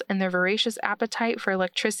operations and their voracious appetite for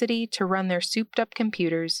electricity to run their souped-up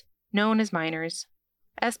computers, known as miners.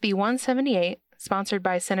 SB 178, sponsored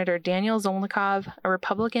by Senator Daniel Zolnikov, a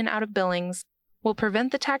Republican out of Billings, will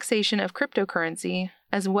prevent the taxation of cryptocurrency,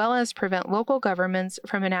 as well as prevent local governments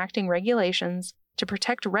from enacting regulations to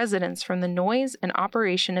protect residents from the noise and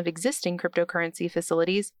operation of existing cryptocurrency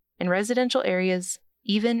facilities in residential areas,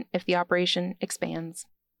 even if the operation expands.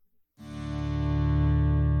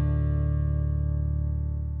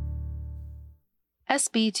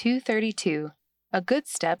 SB 232, A Good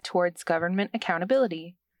Step Towards Government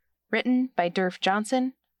Accountability, written by Durf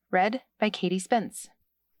Johnson, read by Katie Spence.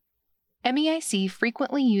 MEIC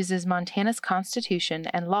frequently uses Montana's Constitution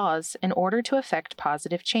and laws in order to effect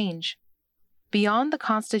positive change. Beyond the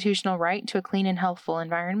constitutional right to a clean and healthful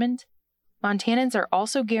environment, Montanans are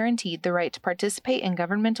also guaranteed the right to participate in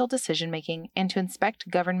governmental decision-making and to inspect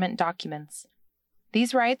government documents.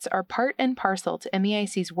 These rights are part and parcel to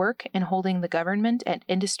MEIC's work in holding the government and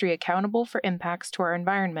industry accountable for impacts to our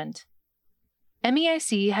environment.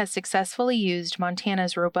 MEIC has successfully used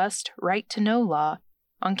Montana's robust Right to Know law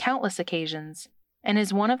on countless occasions and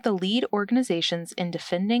is one of the lead organizations in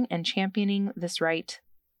defending and championing this right.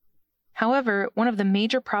 However, one of the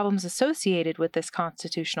major problems associated with this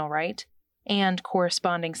constitutional right and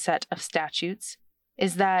corresponding set of statutes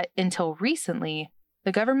is that, until recently,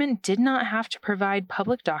 the government did not have to provide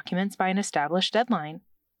public documents by an established deadline.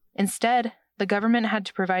 Instead, the government had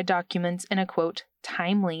to provide documents in a, quote,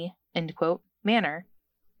 timely, end quote, manner,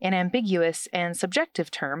 an ambiguous and subjective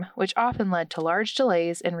term which often led to large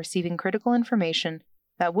delays in receiving critical information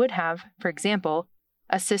that would have, for example,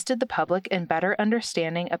 assisted the public in better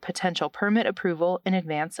understanding a potential permit approval in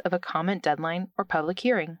advance of a comment deadline or public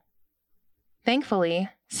hearing. Thankfully,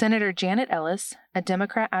 Senator Janet Ellis, a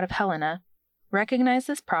Democrat out of Helena, recognized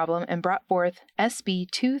this problem and brought forth SB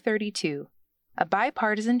 232, a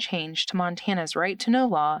bipartisan change to Montana's Right to Know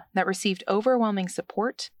law that received overwhelming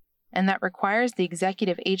support and that requires the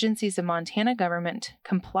executive agencies of Montana government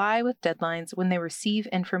comply with deadlines when they receive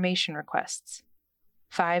information requests.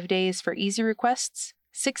 5 days for easy requests,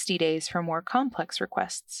 60 days for more complex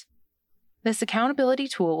requests. This accountability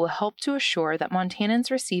tool will help to assure that Montanans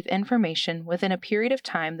receive information within a period of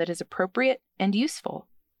time that is appropriate and useful.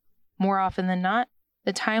 More often than not,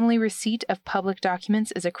 the timely receipt of public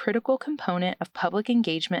documents is a critical component of public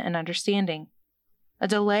engagement and understanding. A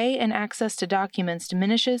delay in access to documents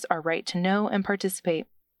diminishes our right to know and participate.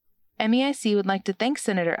 MEIC would like to thank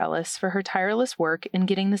Senator Ellis for her tireless work in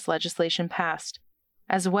getting this legislation passed,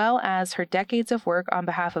 as well as her decades of work on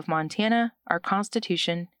behalf of Montana, our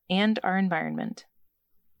Constitution, and our environment.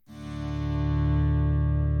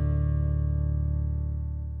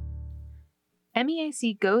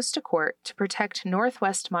 MEIC goes to court to protect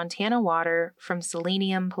Northwest Montana water from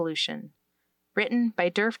selenium pollution. Written by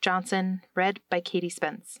Durf Johnson, read by Katie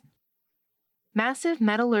Spence. Massive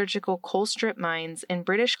metallurgical coal strip mines in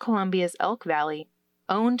British Columbia's Elk Valley,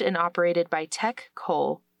 owned and operated by Teck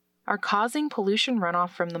Coal, are causing pollution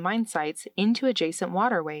runoff from the mine sites into adjacent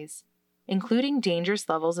waterways, including dangerous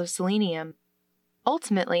levels of selenium.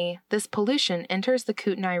 Ultimately, this pollution enters the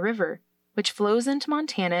Kootenai River, which flows into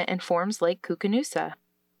Montana and forms Lake Koocanusa.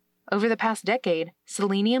 Over the past decade,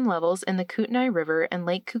 selenium levels in the Kootenai River and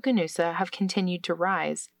Lake Koocanusa have continued to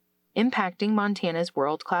rise, impacting Montana's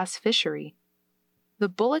world-class fishery. The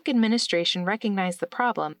Bullock administration recognized the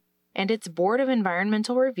problem, and its Board of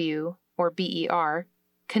Environmental Review, or BER,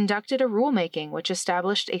 conducted a rulemaking which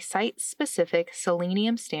established a site-specific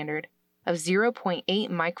selenium standard of 0.8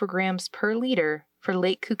 micrograms per liter for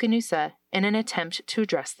Lake Koocanusa in an attempt to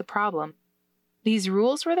address the problem. These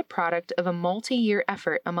rules were the product of a multi-year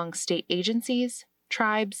effort among state agencies,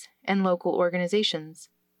 tribes, and local organizations,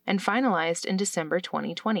 and finalized in December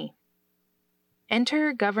 2020.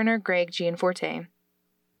 Enter Governor Greg Gianforte.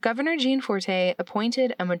 Governor Gianforte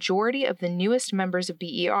appointed a majority of the newest members of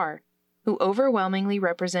BER, who overwhelmingly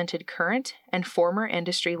represented current and former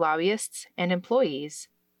industry lobbyists and employees.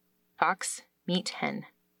 Fox, meet hen.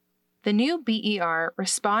 The new BER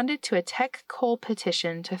responded to a Teck Coal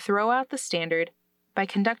petition to throw out the standard by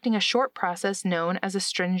conducting a short process known as a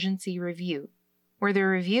stringency review, where the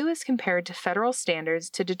review is compared to federal standards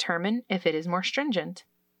to determine if it is more stringent.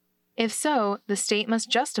 If so, the state must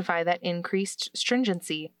justify that increased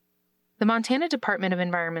stringency. The Montana Department of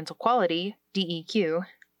Environmental Quality, DEQ,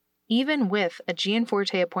 even with a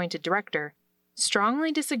Gianforte-appointed director,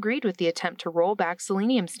 strongly disagreed with the attempt to roll back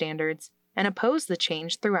selenium standards and opposed the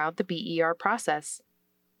change throughout the BER process.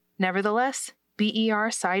 Nevertheless, BER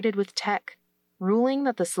sided with Teck, ruling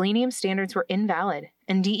that the selenium standards were invalid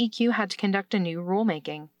and DEQ had to conduct a new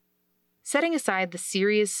rulemaking. Setting aside the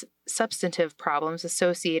serious substantive problems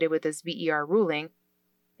associated with this BER ruling,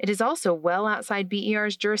 it is also well outside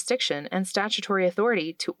BER's jurisdiction and statutory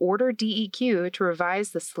authority to order DEQ to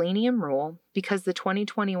revise the selenium rule because the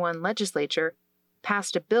 2021 legislature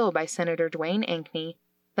passed a bill by Senator Dwayne Ankney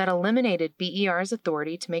that eliminated BER's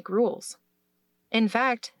authority to make rules. In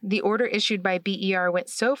fact, the order issued by BER went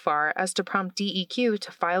so far as to prompt DEQ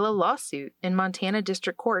to file a lawsuit in Montana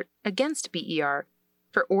District Court against BER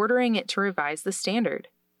for ordering it to revise the standard.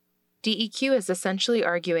 DEQ is essentially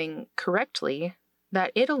arguing, correctly,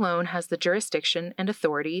 that it alone has the jurisdiction and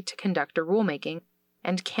authority to conduct a rulemaking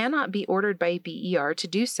and cannot be ordered by BER to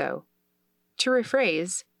do so. To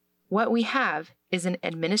rephrase, what we have is an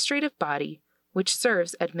administrative body which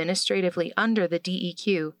serves administratively under the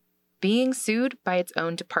DEQ, being sued by its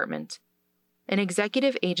own department. An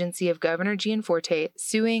executive agency of Governor Gianforte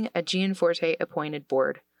suing a Gianforte-appointed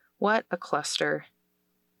board. What a cluster.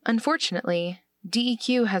 Unfortunately,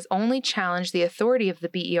 DEQ has only challenged the authority of the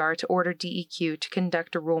BER to order DEQ to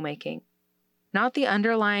conduct a rulemaking, not the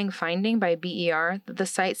underlying finding by BER that the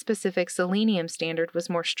site-specific selenium standard was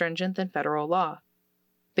more stringent than federal law.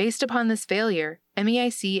 Based upon this failure,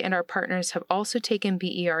 MEIC and our partners have also taken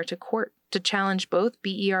BER to court to challenge both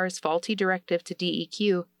BER's faulty directive to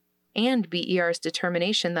DEQ and BER's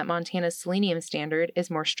determination that Montana's selenium standard is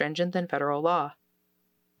more stringent than federal law.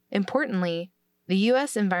 Importantly, the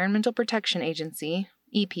U.S. Environmental Protection Agency,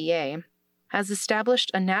 EPA, has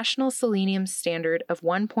established a national selenium standard of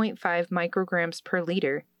 1.5 micrograms per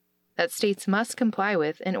liter that states must comply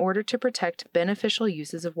with in order to protect beneficial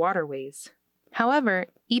uses of waterways. However,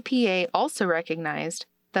 EPA also recognized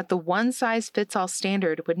that the one-size-fits-all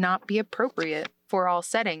standard would not be appropriate for all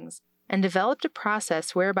settings and developed a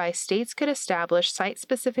process whereby states could establish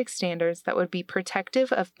site-specific standards that would be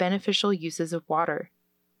protective of beneficial uses of water.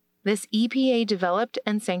 This EPA-developed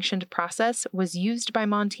and sanctioned process was used by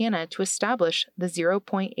Montana to establish the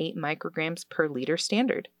 0.8 micrograms per liter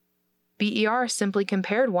standard. BER simply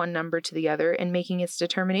compared one number to the other in making its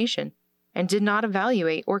determination, and did not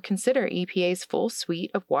evaluate or consider EPA's full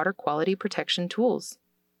suite of water quality protection tools.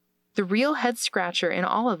 The real head-scratcher in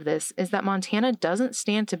all of this is that Montana doesn't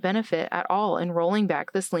stand to benefit at all in rolling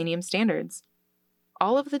back the selenium standards.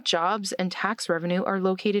 All of the jobs and tax revenue are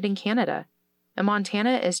located in Canada, and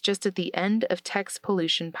Montana is just at the end of Teck's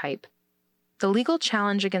pollution pipe. The legal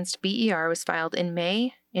challenge against BER was filed in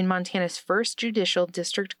May in Montana's first judicial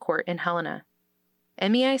district court in Helena.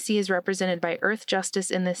 MEIC is represented by Earth Justice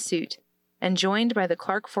in this suit, and joined by the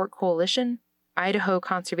Clark Fork Coalition, Idaho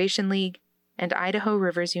Conservation League, and Idaho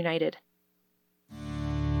Rivers United.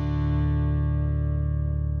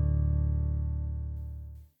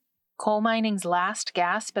 Coal mining's last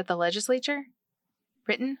gasp at the legislature?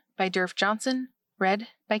 written by Durf Johnson, read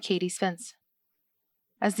by Katie Spence.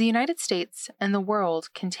 As the United States and the world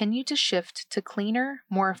continue to shift to cleaner,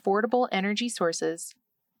 more affordable energy sources,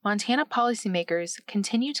 Montana policymakers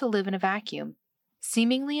continue to live in a vacuum,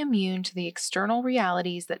 seemingly immune to the external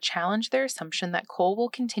realities that challenge their assumption that coal will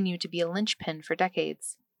continue to be a linchpin for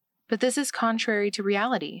decades. But this is contrary to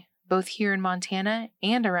reality, both here in Montana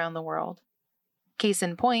and around the world. Case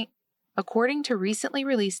in point, according to recently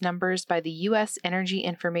released numbers by the U.S. Energy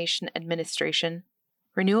Information Administration,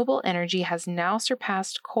 renewable energy has now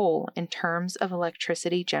surpassed coal in terms of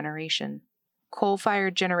electricity generation.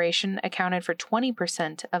 Coal-fired generation accounted for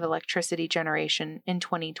 20% of electricity generation in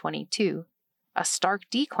 2022, a stark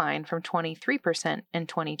decline from 23% in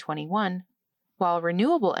 2021, while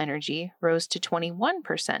renewable energy rose to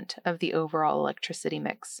 21% of the overall electricity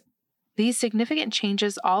mix. These significant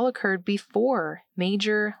changes all occurred before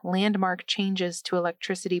major landmark changes to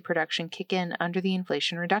electricity production kick in under the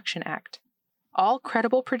Inflation Reduction Act. All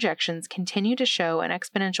credible projections continue to show an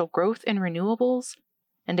exponential growth in renewables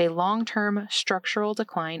and a long-term structural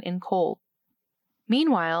decline in coal.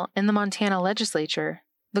 Meanwhile, in the Montana legislature,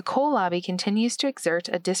 the coal lobby continues to exert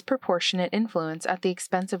a disproportionate influence at the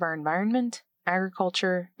expense of our environment,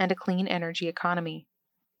 agriculture, and a clean energy economy.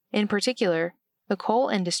 In particular, the coal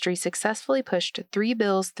industry successfully pushed 3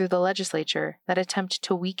 bills through the legislature that attempt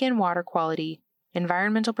to weaken water quality,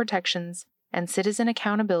 environmental protections, and citizen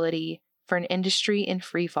accountability for an industry in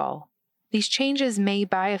freefall. These changes may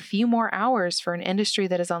buy a few more hours for an industry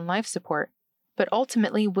that is on life support, but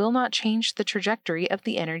ultimately will not change the trajectory of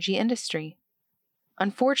the energy industry.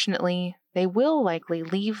 Unfortunately, they will likely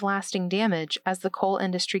leave lasting damage as the coal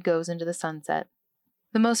industry goes into the sunset.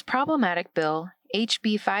 The most problematic bill,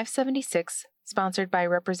 HB 576, sponsored by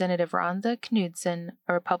Representative Rhonda Knudsen,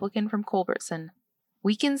 a Republican from Culbertson,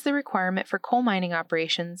 weakens the requirement for coal mining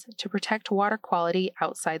operations to protect water quality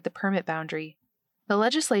outside the permit boundary. The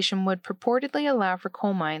legislation would purportedly allow for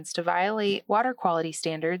coal mines to violate water quality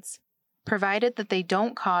standards, provided that they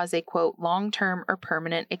don't cause a, quote, long-term or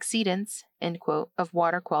permanent exceedance, end quote, of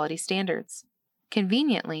water quality standards.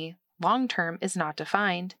 Conveniently, long-term is not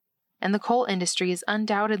defined, and the coal industry is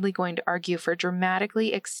undoubtedly going to argue for a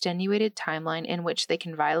dramatically extenuated timeline in which they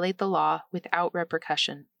can violate the law without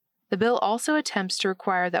repercussion. The bill also attempts to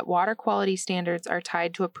require that water quality standards are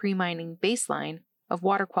tied to a pre-mining baseline of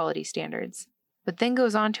water quality standards, but then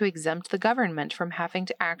goes on to exempt the government from having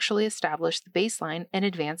to actually establish the baseline in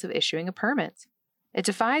advance of issuing a permit. It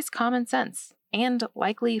defies common sense and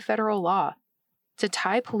likely federal law to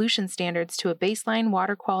tie pollution standards to a baseline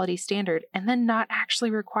water quality standard and then not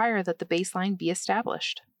actually require that the baseline be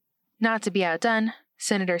established. Not to be outdone,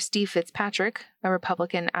 Senator Steve Fitzpatrick, a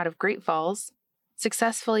Republican out of Great Falls,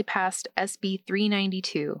 successfully passed SB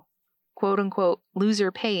 392, quote-unquote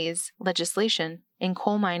loser pays legislation in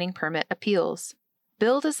coal mining permit appeals.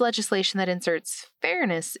 Billed as legislation that inserts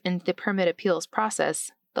fairness into the permit appeals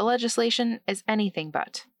process, the legislation is anything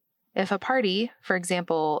but. If a party, for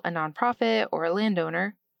example, a nonprofit or a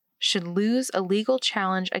landowner, should lose a legal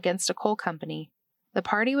challenge against a coal company, the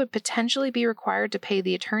party would potentially be required to pay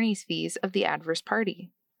the attorney's fees of the adverse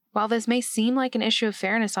party. While this may seem like an issue of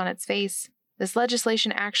fairness on its face, this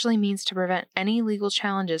legislation actually means to prevent any legal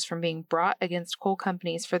challenges from being brought against coal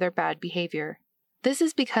companies for their bad behavior. This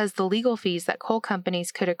is because the legal fees that coal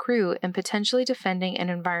companies could accrue in potentially defending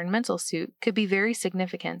an environmental suit could be very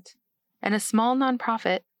significant, and a small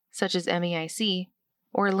nonprofit, such as MEIC,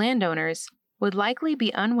 or landowners would likely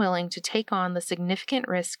be unwilling to take on the significant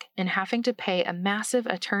risk in having to pay a massive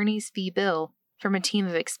attorney's fee bill from a team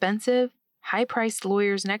of expensive, high-priced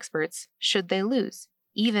lawyers and experts should they lose,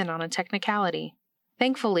 even on a technicality.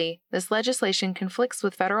 Thankfully, this legislation conflicts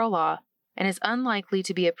with federal law and is unlikely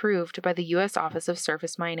to be approved by the U.S. Office of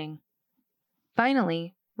Surface Mining.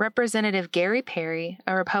 Finally, Representative Gary Perry,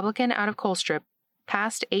 a Republican out of Colstrip,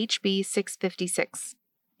 passed HB 656,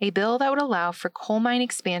 a bill that would allow for coal mine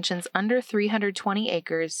expansions under 320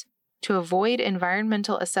 acres to avoid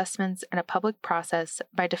environmental assessments and a public process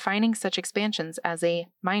by defining such expansions as a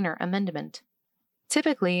minor amendment.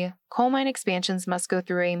 Typically, coal mine expansions must go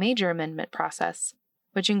through a major amendment process,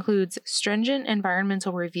 which includes stringent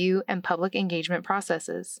environmental review and public engagement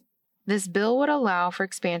processes. This bill would allow for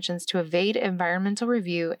expansions to evade environmental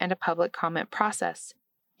review and a public comment process,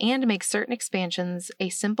 and make certain expansions a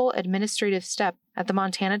simple administrative step at the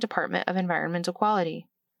Montana Department of Environmental Quality.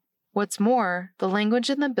 What's more, the language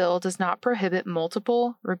in the bill does not prohibit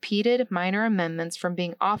multiple, repeated minor amendments from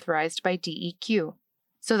being authorized by DEQ,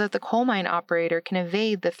 so that the coal mine operator can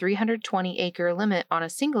evade the 320-acre limit on a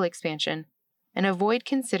single expansion and avoid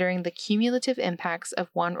considering the cumulative impacts of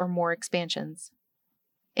one or more expansions.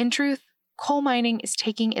 In truth, Coal mining is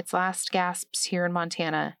taking its last gasps here in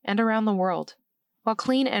Montana and around the world. While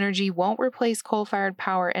clean energy won't replace coal-fired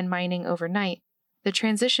power and mining overnight, the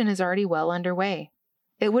transition is already well underway.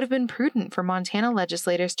 It would have been prudent for Montana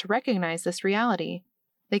legislators to recognize this reality.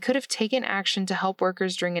 They could have taken action to help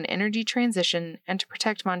workers during an energy transition and to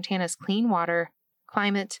protect Montana's clean water,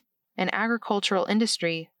 climate, and agricultural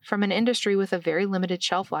industry from an industry with a very limited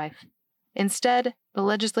shelf life. Instead, the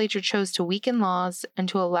legislature chose to weaken laws and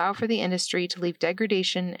to allow for the industry to leave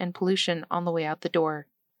degradation and pollution on the way out the door.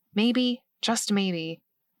 Maybe, just maybe,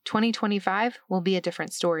 2025 will be a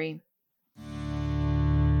different story.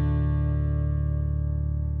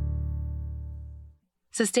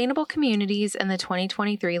 Sustainable Communities and the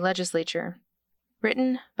 2023 Legislature.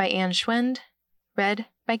 Written by Anne Schwend. Read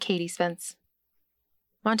by Katie Spence.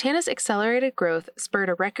 Montana's accelerated growth spurred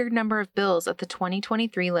a record number of bills at the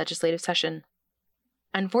 2023 legislative session.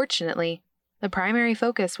 Unfortunately, the primary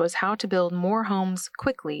focus was how to build more homes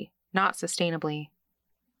quickly, not sustainably.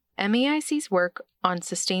 MEIC's work on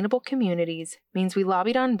sustainable communities means we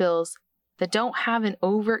lobbied on bills that don't have an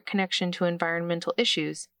overt connection to environmental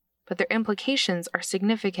issues, but their implications are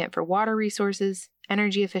significant for water resources,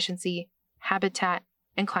 energy efficiency, habitat,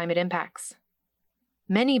 and climate impacts.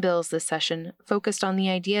 Many bills this session focused on the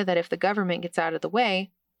idea that if the government gets out of the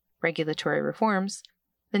way, regulatory reforms,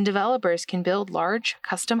 then developers can build large,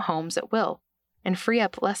 custom homes at will and free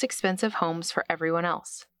up less expensive homes for everyone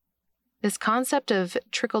else. This concept of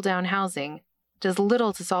trickle-down housing does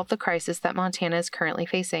little to solve the crisis that Montana is currently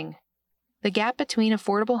facing. The gap between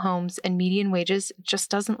affordable homes and median wages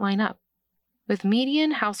just doesn't line up. With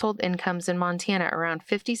median household incomes in Montana around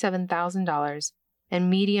 $57,000 and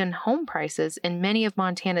median home prices in many of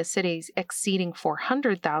Montana's cities exceeding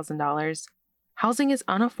 $400,000, housing is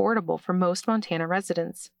unaffordable for most Montana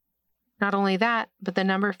residents. Not only that, but the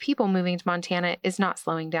number of people moving to Montana is not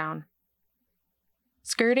slowing down.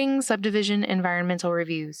 Skirting subdivision environmental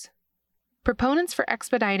reviews. Proponents for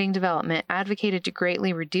expediting development advocated to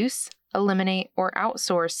greatly reduce, eliminate, or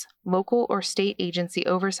outsource local or state agency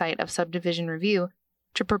oversight of subdivision review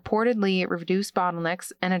to purportedly reduce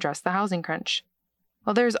bottlenecks and address the housing crunch.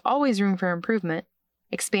 While there is always room for improvement,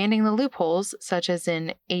 expanding the loopholes, such as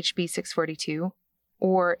in HB 642,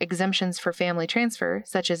 or exemptions for family transfer,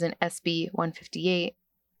 such as in SB 158,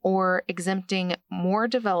 or exempting more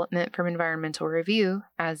development from environmental review,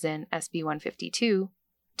 as in SB 152,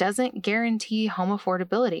 doesn't guarantee home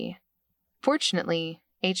affordability. Fortunately,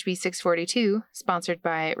 HB 642, sponsored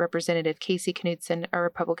by Representative Casey Knudsen, a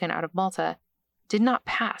Republican out of Malta, did not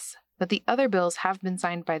pass, but the other bills have been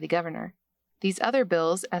signed by the governor. These other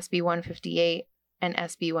bills, SB 158 and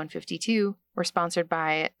SB 152, were sponsored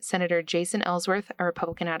by Senator Jason Ellsworth, a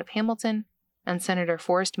Republican out of Hamilton, and Senator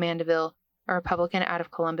Forrest Mandeville, a Republican out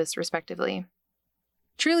of Columbus, respectively.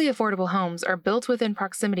 Truly affordable homes are built within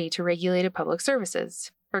proximity to regulated public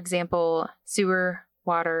services, for example, sewer,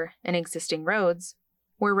 water, and existing roads,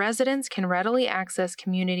 where residents can readily access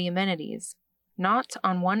community amenities, not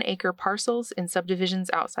on 1-acre parcels in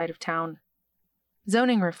subdivisions outside of town.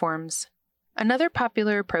 Zoning reforms. Another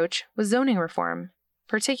popular approach was zoning reform,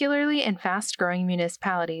 particularly in fast-growing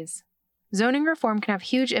municipalities. Zoning reform can have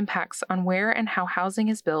huge impacts on where and how housing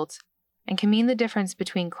is built, and can mean the difference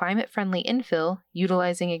between climate-friendly infill,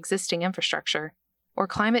 utilizing existing infrastructure, or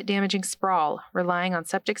climate-damaging sprawl, relying on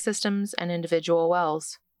septic systems and individual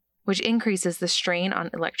wells, which increases the strain on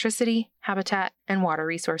electricity, habitat, and water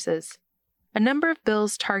resources. A number of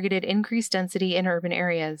bills targeted increased density in urban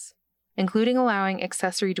areas, including allowing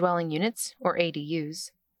accessory dwelling units, or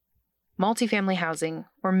ADUs, multifamily housing,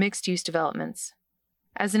 or mixed-use developments.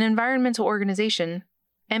 As an environmental organization,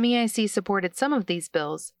 MEIC supported some of these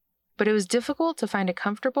bills, but it was difficult to find a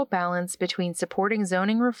comfortable balance between supporting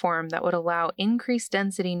zoning reform that would allow increased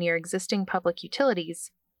density near existing public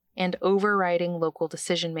utilities and overriding local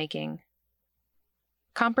decision-making.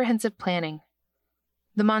 Comprehensive planning.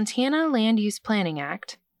 The Montana Land Use Planning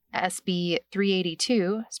Act, SB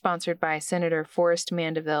 382, sponsored by Senator Forrest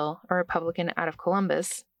Mandeville, a Republican out of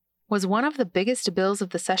Columbus, was one of the biggest bills of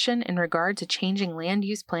the session in regard to changing land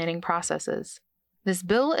use planning processes. This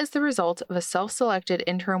bill is the result of a self-selected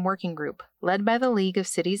interim working group led by the League of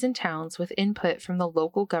Cities and Towns with input from the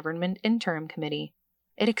Local Government Interim Committee.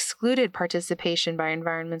 It excluded participation by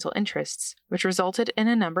environmental interests, which resulted in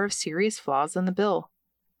a number of serious flaws in the bill.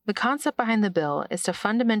 The concept behind the bill is to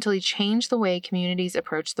fundamentally change the way communities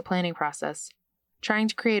approach the planning process, trying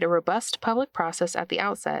to create a robust public process at the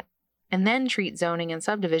outset, and then treat zoning and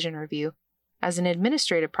subdivision review as an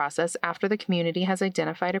administrative process after the community has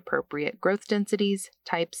identified appropriate growth densities,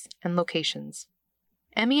 types, and locations.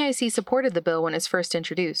 MEIC supported the bill when it was first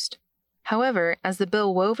introduced. However, as the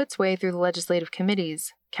bill wove its way through the legislative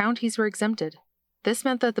committees, counties were exempted. This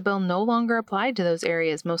meant that the bill no longer applied to those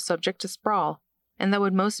areas most subject to sprawl, and that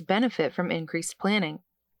would most benefit from increased planning.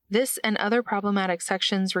 This and other problematic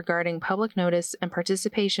sections regarding public notice and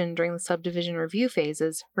participation during the subdivision review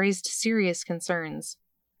phases raised serious concerns.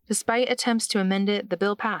 Despite attempts to amend it, the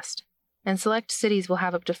bill passed, and select cities will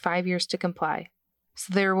have up to 5 years to comply.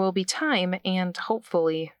 So there will be time and,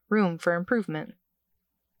 hopefully, room for improvement.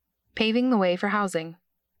 Paving the way for housing.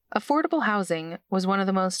 Affordable housing was one of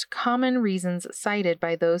the most common reasons cited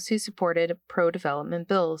by those who supported pro-development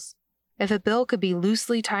bills. If a bill could be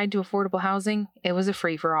loosely tied to affordable housing, it was a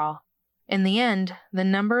free-for-all. In the end, the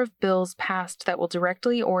number of bills passed that will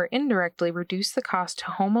directly or indirectly reduce the cost to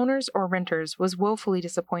homeowners or renters was woefully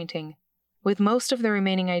disappointing, with most of the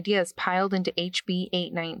remaining ideas piled into HB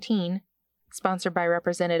 819, sponsored by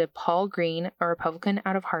Representative Paul Green, a Republican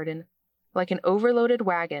out of Hardin, like an overloaded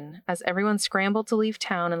wagon as everyone scrambled to leave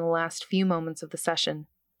town in the last few moments of the session.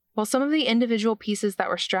 While some of the individual pieces that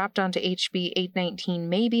were strapped onto HB 819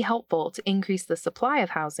 may be helpful to increase the supply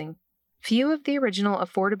of housing, few of the original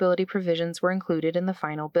affordability provisions were included in the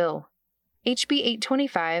final bill. HB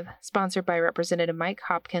 825, sponsored by Representative Mike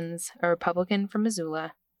Hopkins, a Republican from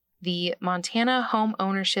Missoula, the Montana Home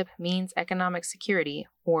Ownership Means Economic Security,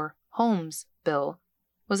 or HOMES bill,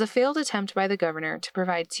 was a failed attempt by the governor to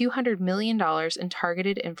provide $200 million in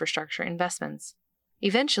targeted infrastructure investments.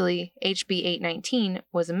 Eventually, HB 819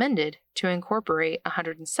 was amended to incorporate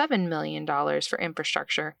 $107 million for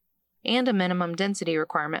infrastructure and a minimum density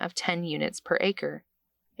requirement of 10 units per acre.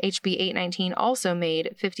 HB 819 also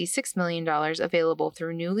made $56 million available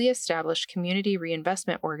through newly established community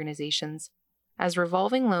reinvestment organizations as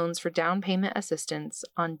revolving loans for down payment assistance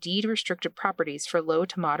on deed-restricted properties for low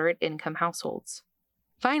to moderate income households.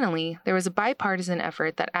 Finally, there was a bipartisan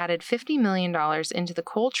effort that added $50 million into the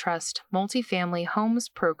Cole Trust Multifamily Homes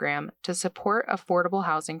Program to support affordable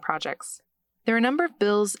housing projects. There are a number of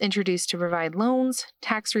bills introduced to provide loans,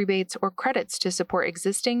 tax rebates, or credits to support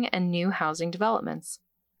existing and new housing developments.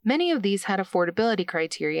 Many of these had affordability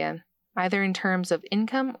criteria, either in terms of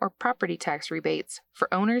income or property tax rebates,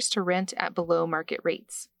 for owners to rent at below market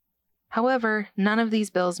rates. However, none of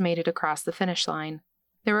these bills made it across the finish line.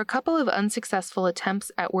 There were a couple of unsuccessful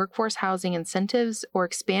attempts at workforce housing incentives or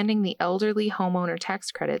expanding the elderly homeowner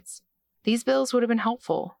tax credits. These bills would have been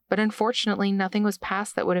helpful, but unfortunately nothing was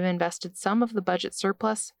passed that would have invested some of the budget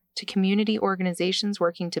surplus to community organizations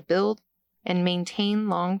working to build and maintain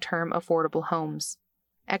long-term affordable homes.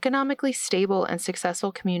 Economically stable and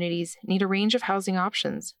successful communities need a range of housing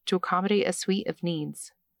options to accommodate a suite of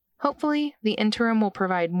needs. Hopefully, the interim will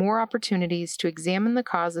provide more opportunities to examine the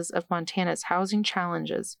causes of Montana's housing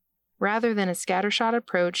challenges, rather than a scattershot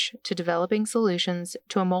approach to developing solutions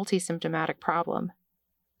to a multi-symptomatic problem.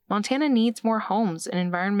 Montana needs more homes in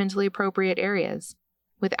environmentally appropriate areas,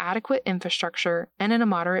 with adequate infrastructure and in a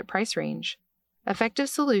moderate price range. Effective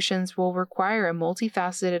solutions will require a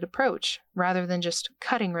multifaceted approach rather than just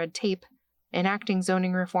cutting red tape, enacting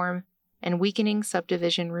zoning reform, and weakening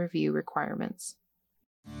subdivision review requirements.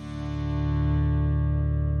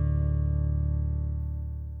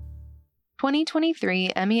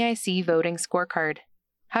 (2023) MEIC Voting Scorecard.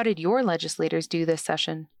 How did your legislators do this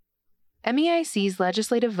session? MEIC's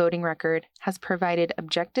legislative voting record has provided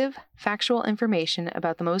objective, factual information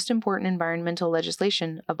about the most important environmental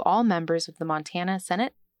legislation of all members of the Montana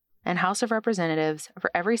Senate and House of Representatives for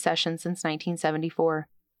every session since 1974.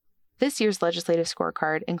 This year's legislative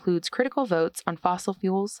scorecard includes critical votes on fossil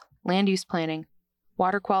fuels, land use planning,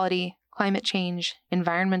 water quality, climate change,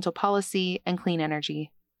 environmental policy, and clean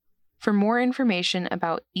energy. For more information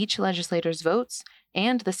about each legislator's votes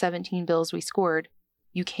and the 17 bills we scored,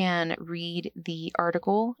 you can read the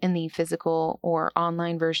article in the physical or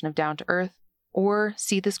online version of Down to Earth, or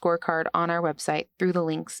see the scorecard on our website through the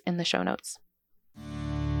links in the show notes.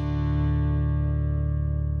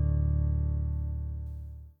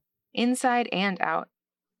 Inside and Out.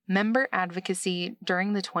 Member Advocacy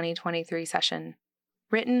during the 2023 session.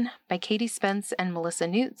 Written by Katie Spence and Melissa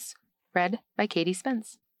Newts. Read by Katie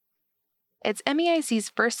Spence. It's MEIC's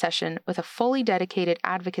first session with a fully dedicated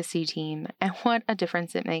advocacy team, and what a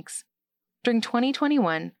difference it makes. During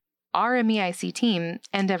 2021, our MEIC team,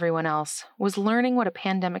 and everyone else, was learning what a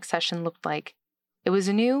pandemic session looked like. It was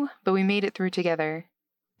new, but we made it through together.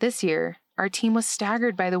 This year, our team was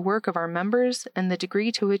staggered by the work of our members and the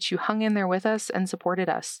degree to which you hung in there with us and supported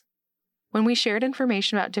us. When we shared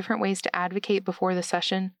information about different ways to advocate before the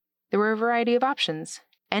session, there were a variety of options,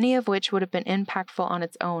 any of which would have been impactful on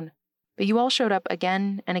its own. But you all showed up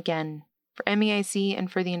again and again for MEIC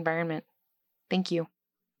and for the environment. Thank you.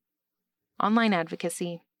 Online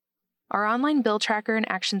advocacy. Our online bill tracker and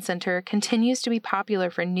action center continues to be popular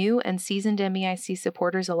for new and seasoned MEIC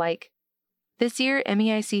supporters alike. This year,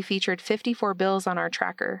 MEIC featured 54 bills on our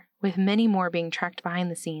tracker, with many more being tracked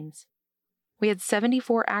behind the scenes. We had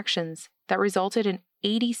 74 actions that resulted in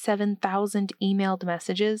 87,000 emailed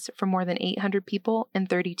messages from more than 800 people in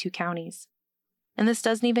 32 counties. And this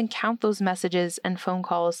doesn't even count those messages and phone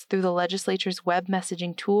calls through the legislature's web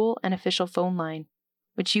messaging tool and official phone line,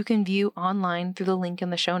 which you can view online through the link in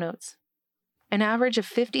the show notes. An average of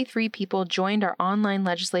 53 people joined our online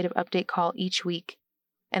legislative update call each week,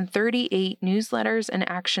 and 38 newsletters and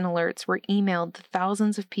action alerts were emailed to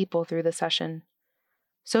thousands of people through the session.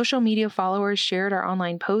 Social media followers shared our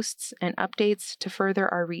online posts and updates to further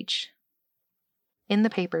our reach. In the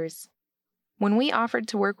papers. When we offered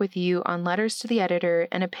to work with you on letters to the editor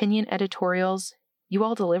and opinion editorials, you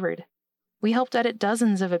all delivered. We helped edit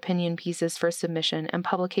dozens of opinion pieces for submission and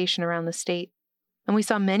publication around the state, and we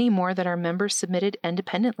saw many more that our members submitted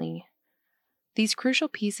independently. These crucial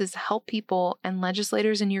pieces help people and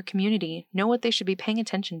legislators in your community know what they should be paying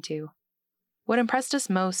attention to. What impressed us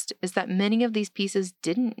most is that many of these pieces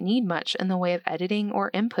didn't need much in the way of editing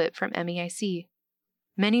or input from MEIC.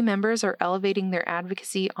 Many members are elevating their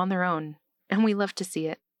advocacy on their own, and we love to see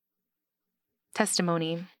it.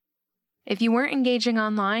 Testimony. If you weren't engaging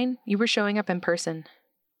online, you were showing up in person.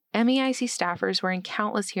 MEIC staffers were in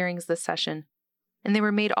countless hearings this session, and they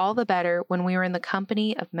were made all the better when we were in the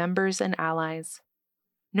company of members and allies.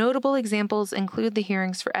 Notable examples include the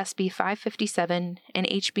hearings for SB 557 and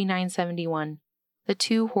HB 971, the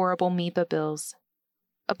two horrible MEPA bills.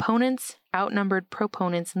 Opponents outnumbered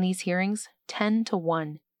proponents in these hearings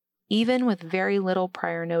 10-1, even with very little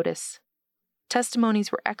prior notice.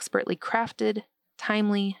 Testimonies were expertly crafted,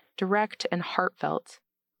 timely, direct, and heartfelt.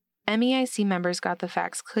 MEIC members got the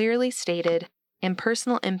facts clearly stated and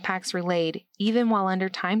personal impacts relayed even while under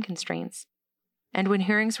time constraints. And when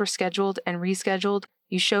hearings were scheduled and rescheduled,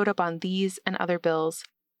 you showed up on these and other bills,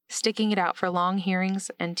 sticking it out for long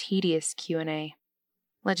hearings and tedious Q&A.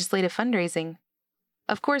 Legislative fundraising.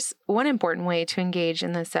 Of course, one important way to engage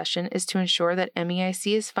in this session is to ensure that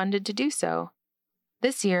MEIC is funded to do so.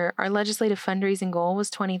 This year, our legislative fundraising goal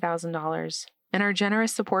was $20,000, and our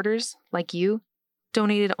generous supporters, like you,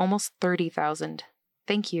 donated almost $30,000.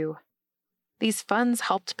 Thank you. These funds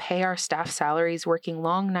helped pay our staff salaries working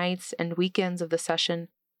long nights and weekends of the session,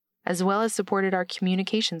 as well as supported our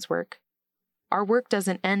communications work. Our work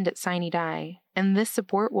doesn't end at Sine Die, and this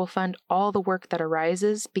support will fund all the work that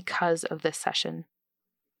arises because of this session.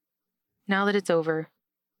 Now that it's over.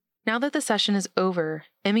 Now that the session is over,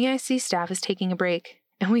 MEIC staff is taking a break,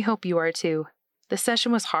 and we hope you are too. The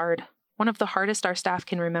session was hard, one of the hardest our staff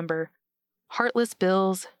can remember. Heartless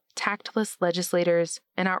bills, tactless legislators,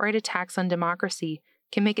 and outright attacks on democracy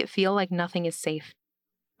can make it feel like nothing is safe.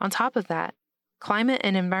 On top of that, climate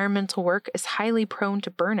and environmental work is highly prone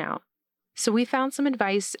to burnout, so we found some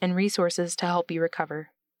advice and resources to help you recover.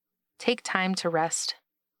 Take time to rest.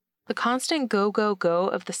 The constant go, go, go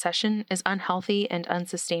of the session is unhealthy and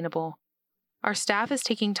unsustainable. Our staff is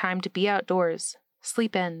taking time to be outdoors,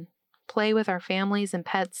 sleep in, play with our families and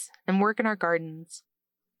pets, and work in our gardens.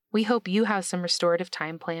 We hope you have some restorative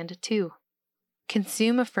time planned too.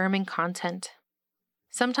 Consume affirming content.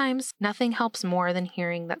 Sometimes nothing helps more than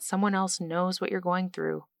hearing that someone else knows what you're going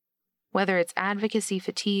through, whether it's advocacy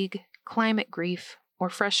fatigue, climate grief, or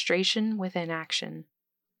frustration with inaction.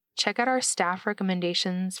 Check out our staff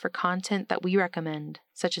recommendations for content that we recommend,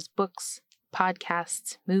 such as books,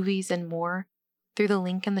 podcasts, movies, and more, through the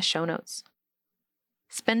link in the show notes.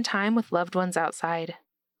 Spend time with loved ones outside.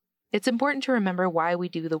 It's important to remember why we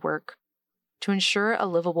do the work, to ensure a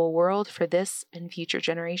livable world for this and future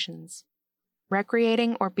generations.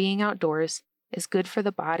 Recreating or being outdoors is good for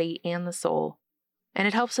the body and the soul, and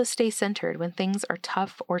it helps us stay centered when things are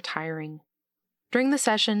tough or tiring. During the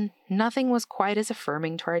session, nothing was quite as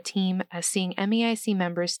affirming to our team as seeing MEIC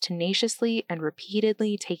members tenaciously and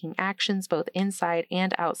repeatedly taking actions both inside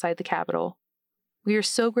and outside the Capitol. We are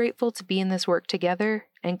so grateful to be in this work together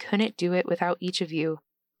and couldn't do it without each of you.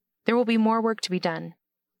 There will be more work to be done,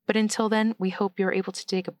 but until then, we hope you're able to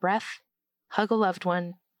take a breath, hug a loved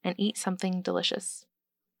one, and eat something delicious.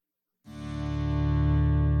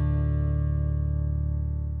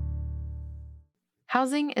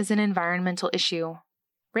 Housing is an environmental issue.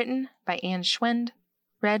 Written by Anne Schwend,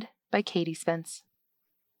 read by Katie Spence.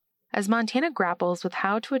 As Montana grapples with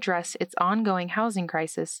how to address its ongoing housing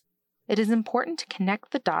crisis, it is important to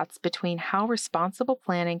connect the dots between how responsible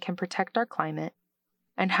planning can protect our climate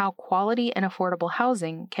and how quality and affordable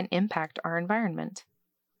housing can impact our environment.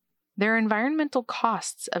 there are environmental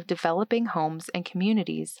costs of developing homes and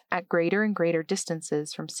communities at greater and greater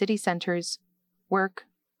distances from city centers, work,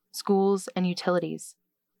 schools, and utilities.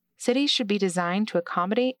 Cities should be designed to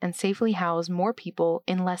accommodate and safely house more people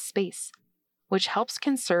in less space, which helps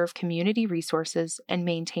conserve community resources and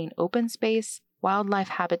maintain open space, wildlife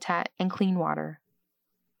habitat, and clean water.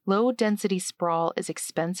 Low-density sprawl is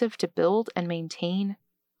expensive to build and maintain,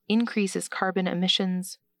 increases carbon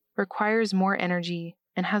emissions, requires more energy,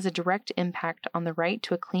 and has a direct impact on the right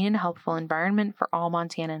to a clean and healthful environment for all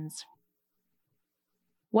Montanans.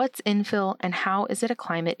 What's infill and how is it a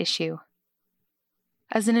climate issue?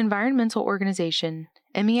 As an environmental organization,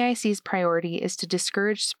 MEIC's priority is to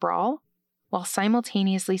discourage sprawl while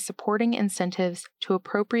simultaneously supporting incentives to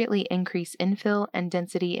appropriately increase infill and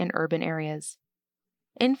density in urban areas.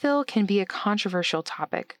 Infill can be a controversial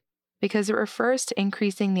topic because it refers to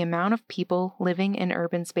increasing the amount of people living in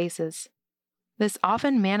urban spaces. This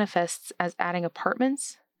often manifests as adding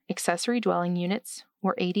apartments, accessory dwelling units,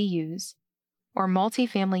 or ADUs, or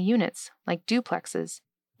multifamily units, like duplexes,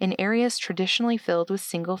 in areas traditionally filled with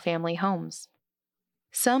single-family homes.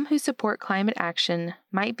 Some who support climate action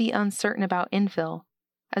might be uncertain about infill,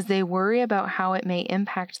 as they worry about how it may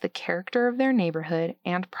impact the character of their neighborhood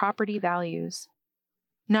and property values.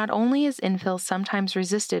 Not only is infill sometimes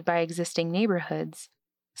resisted by existing neighborhoods,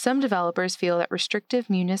 some developers feel that restrictive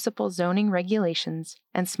municipal zoning regulations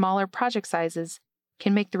and smaller project sizes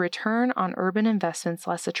can make the return on urban investments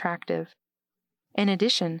less attractive. In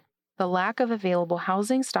addition, the lack of available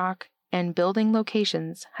housing stock and building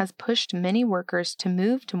locations has pushed many workers to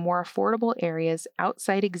move to more affordable areas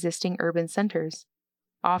outside existing urban centers,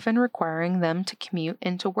 often requiring them to commute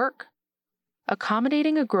into work.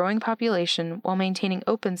 Accommodating a growing population while maintaining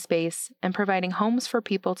open space and providing homes for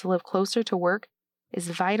people to live closer to work is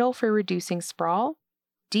vital for reducing sprawl,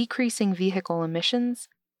 decreasing vehicle emissions,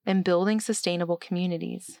 and building sustainable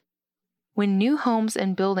communities. When new homes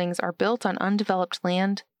and buildings are built on undeveloped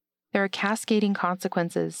land, there are cascading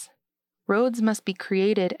consequences. Roads must be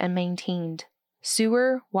created and maintained.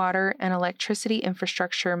 Sewer, water, and electricity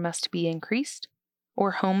infrastructure must be increased,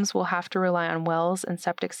 or homes will have to rely on wells and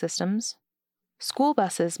septic systems. School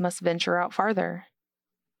buses must venture out farther.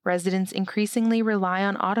 Residents increasingly rely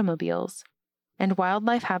on automobiles, and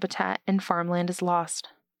wildlife habitat and farmland is lost.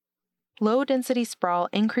 Low-density sprawl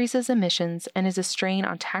increases emissions and is a strain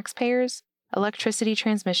on taxpayers, electricity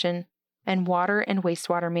transmission, and water and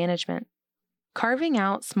wastewater management. Carving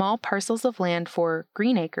out small parcels of land for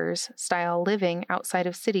green acres style living outside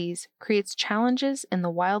of cities creates challenges in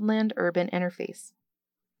the wildland-urban interface,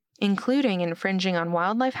 including infringing on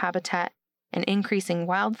wildlife habitat and increasing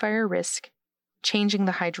wildfire risk, changing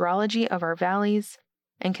the hydrology of our valleys,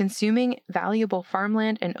 and consuming valuable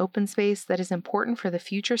farmland and open space that is important for the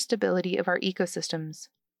future stability of our ecosystems.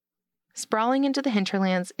 Sprawling into the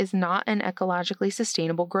hinterlands is not an ecologically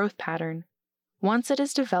sustainable growth pattern. Once it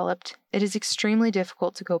is developed, it is extremely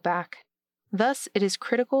difficult to go back. Thus, it is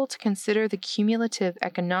critical to consider the cumulative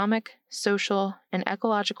economic, social, and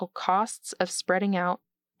ecological costs of spreading out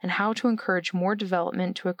and how to encourage more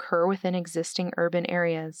development to occur within existing urban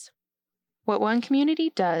areas. What one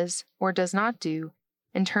community does or does not do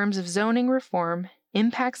in terms of zoning reform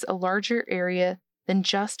impacts a larger area than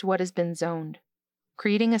just what has been zoned,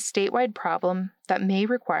 creating a statewide problem that may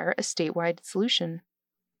require a statewide solution.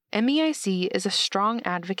 MEIC is a strong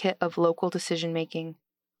advocate of local decision-making,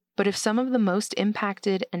 but if some of the most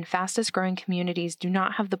impacted and fastest-growing communities do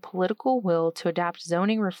not have the political will to adapt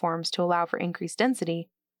zoning reforms to allow for increased density,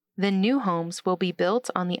 then new homes will be built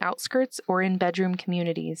on the outskirts or in bedroom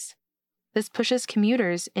communities. This pushes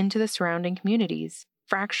commuters into the surrounding communities,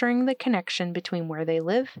 fracturing the connection between where they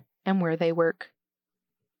live and where they work.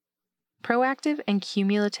 Proactive and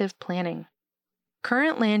cumulative planning.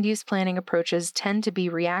 Current land use planning approaches tend to be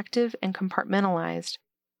reactive and compartmentalized,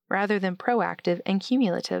 rather than proactive and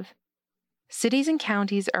cumulative. Cities and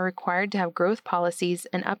counties are required to have growth policies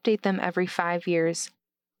and update them every 5 years,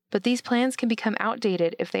 but these plans can become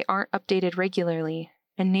outdated if they aren't updated regularly,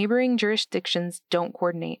 and neighboring jurisdictions don't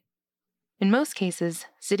coordinate. In most cases,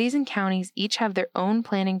 cities and counties each have their own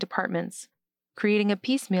planning departments, creating a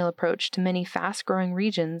piecemeal approach to many fast-growing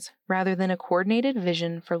regions rather than a coordinated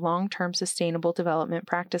vision for long-term sustainable development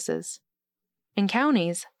practices. In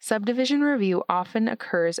counties, subdivision review often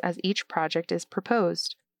occurs as each project is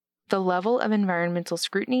proposed, the level of environmental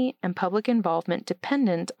scrutiny and public involvement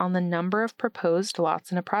dependent on the number of proposed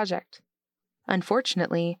lots in a project.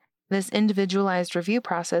 Unfortunately, this individualized review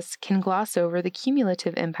process can gloss over the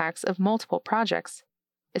cumulative impacts of multiple projects,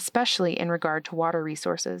 especially in regard to water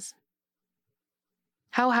resources.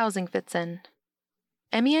 How housing fits in.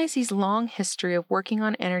 MEIC's long history of working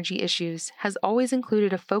on energy issues has always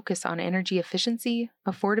included a focus on energy efficiency,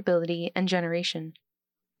 affordability, and generation.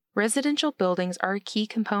 Residential buildings are a key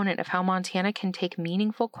component of how Montana can take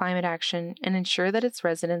meaningful climate action and ensure that its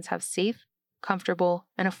residents have safe, comfortable,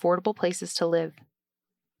 and affordable places to live.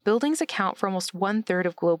 Buildings account for almost 1/3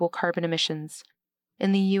 of global carbon emissions.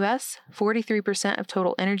 In the U.S., 43% of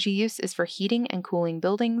total energy use is for heating and cooling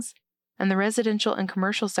buildings, and the residential and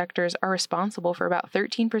commercial sectors are responsible for about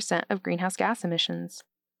 13% of greenhouse gas emissions.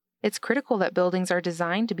 It's critical that buildings are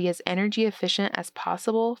designed to be as energy efficient as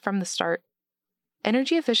possible from the start.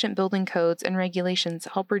 Energy-efficient building codes and regulations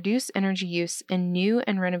help reduce energy use in new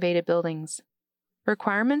and renovated buildings.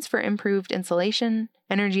 Requirements for improved insulation,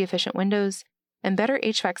 energy-efficient windows, and better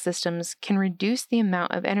HVAC systems can reduce the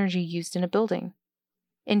amount of energy used in a building.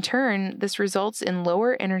 In turn, this results in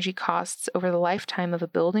lower energy costs over the lifetime of a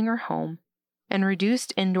building or home, and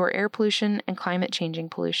reduced indoor air pollution and climate-changing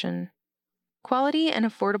pollution. Quality and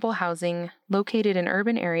affordable housing, located in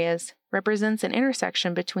urban areas, represents an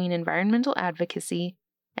intersection between environmental advocacy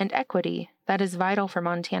and equity that is vital for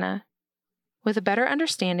Montana. With a better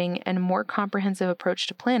understanding and more comprehensive approach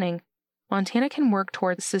to planning, Montana can work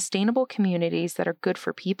towards sustainable communities that are good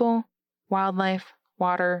for people, wildlife,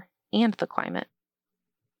 water, and the climate.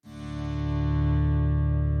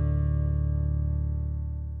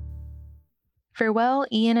 Farewell,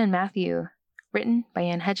 Ian and Matthew, written by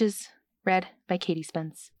Ann Hedges, read by Katie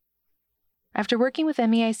Spence. After working with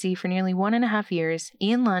MEIC for nearly 1.5 years,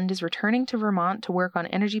 Ian Lund is returning to Vermont to work on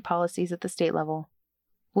energy policies at the state level.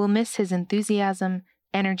 We'll miss his enthusiasm,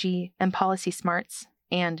 energy, and policy smarts,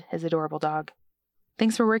 and his adorable dog.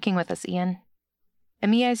 Thanks for working with us, Ian.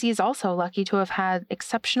 MEIC is also lucky to have had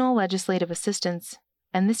exceptional legislative assistance,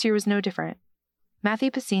 and this year was no different.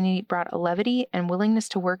 Matthew Passini brought a levity and willingness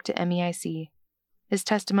to work to MEIC. His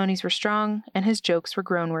testimonies were strong, and his jokes were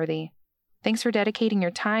groan-worthy. Thanks for dedicating your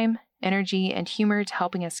time, energy, and humor to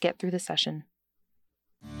helping us get through the session.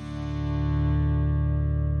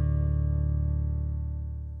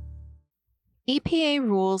 EPA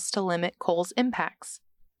rules to limit coal's impacts: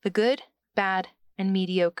 the good, bad, and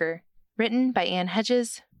mediocre, written by Ann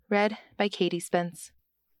Hedges, read by Katie Spence.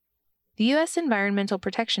 The U.S. Environmental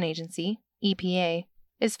Protection Agency, EPA,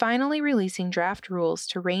 is finally releasing draft rules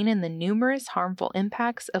to rein in the numerous harmful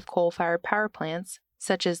impacts of coal-fired power plants,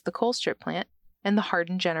 such as the Colstrip plant and the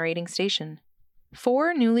Hardin Generating Station.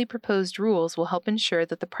 4 newly proposed rules will help ensure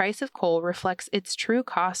that the price of coal reflects its true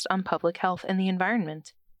cost on public health and the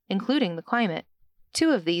environment, including the climate.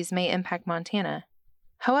 2 of these may impact Montana.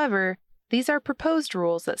 However, these are proposed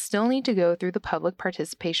rules that still need to go through the public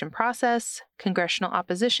participation process, congressional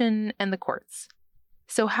opposition, and the courts.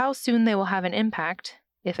 So how soon they will have an impact,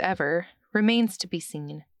 if ever, remains to be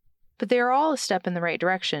seen. But they are all a step in the right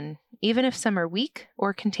direction, even if some are weak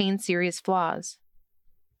or contain serious flaws.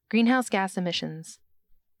 Greenhouse gas emissions.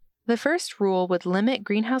 The first rule would limit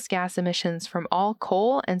greenhouse gas emissions from all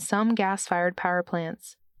coal and some gas-fired power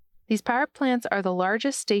plants. These power plants are the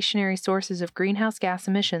largest stationary sources of greenhouse gas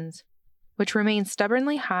emissions, which remain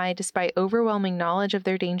stubbornly high despite overwhelming knowledge of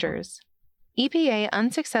their dangers. EPA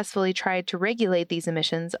unsuccessfully tried to regulate these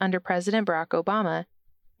emissions under President Barack Obama,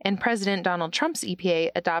 and President Donald Trump's EPA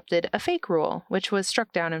adopted a fake rule, which was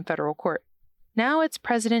struck down in federal court. Now it's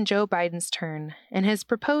President Joe Biden's turn, and his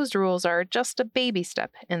proposed rules are just a baby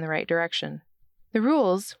step in the right direction. The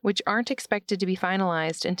rules, which aren't expected to be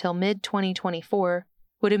finalized until mid-2024,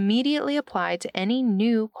 would immediately apply to any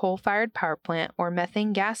new coal-fired power plant or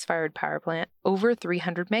methane gas-fired power plant over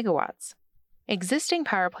 300 megawatts. Existing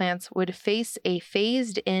power plants would face a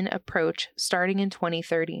phased-in approach starting in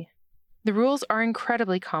 2030. The rules are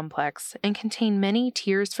incredibly complex and contain many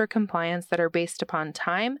tiers for compliance that are based upon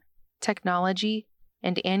time, technology,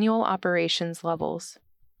 and annual operations levels.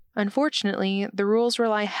 Unfortunately, the rules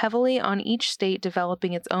rely heavily on each state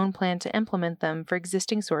developing its own plan to implement them for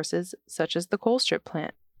existing sources, such as the Colstrip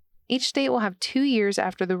plant. Each state will have 2 years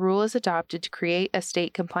after the rule is adopted to create a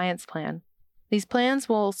state compliance plan. These plans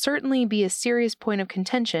will certainly be a serious point of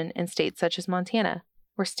contention in states such as Montana,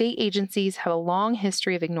 where state agencies have a long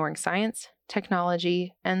history of ignoring science,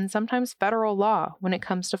 technology, and sometimes federal law when it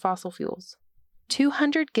comes to fossil fuels.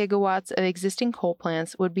 200 gigawatts of existing coal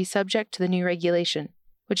plants would be subject to the new regulation,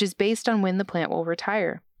 which is based on when the plant will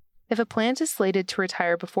retire. If a plant is slated to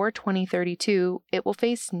retire before 2032, it will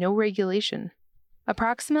face no regulation.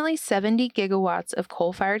 Approximately 70 gigawatts of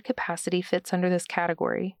coal-fired capacity fits under this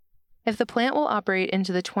category. If the plant will operate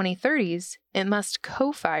into the 2030s, it must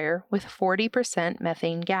co-fire with 40%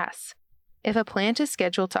 methane gas. If a plant is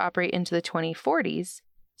scheduled to operate into the 2040s,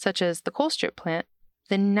 such as the Colstrip plant,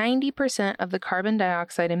 then 90% of the carbon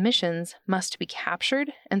dioxide emissions must be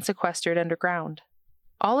captured and sequestered underground.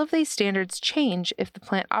 All of these standards change if the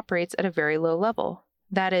plant operates at a very low level.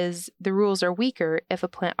 That is, the rules are weaker if a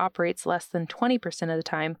plant operates less than 20% of the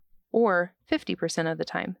time or 50% of the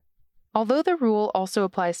time. Although the rule also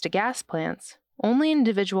applies to gas plants, only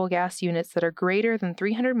individual gas units that are greater than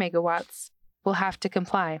 300 megawatts will have to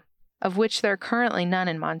comply, of which there are currently none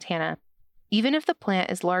in Montana. Even if the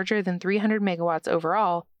plant is larger than 300 megawatts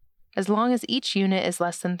overall, as long as each unit is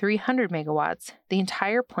less than 300 megawatts, the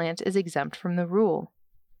entire plant is exempt from the rule.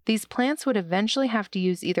 These plants would eventually have to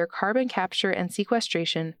use either carbon capture and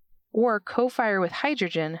sequestration or co-fire with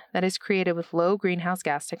hydrogen that is created with low greenhouse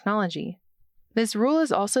gas technology. This rule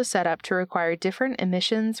is also set up to require different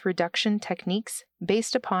emissions reduction techniques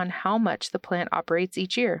based upon how much the plant operates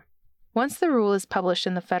each year. Once the rule is published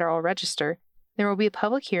in the Federal Register, there will be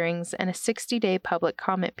public hearings and a 60-day public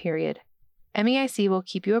comment period. MEIC will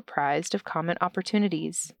keep you apprised of comment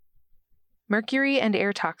opportunities. Mercury and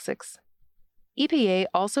air toxics. EPA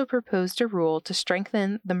also proposed a rule to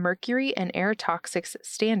strengthen the Mercury and Air Toxics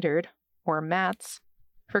Standard, or MATS,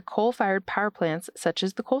 for coal-fired power plants such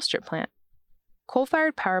as the Colstrip plant.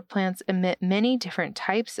 Coal-fired power plants emit many different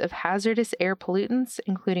types of hazardous air pollutants,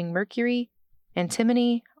 including mercury,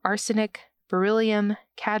 antimony, arsenic, beryllium,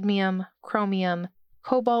 cadmium, chromium,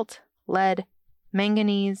 cobalt, lead,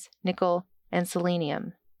 manganese, nickel, and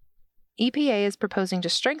selenium. EPA is proposing to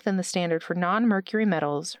strengthen the standard for non-mercury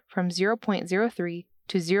metals from 0.03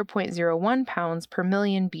 to 0.01 pounds per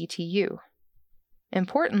million BTU.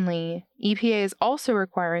 Importantly, EPA is also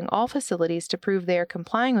requiring all facilities to prove they are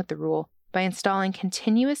complying with the rule by installing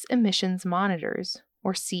continuous emissions monitors,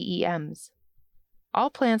 or CEMs. All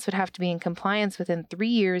plants would have to be in compliance within 3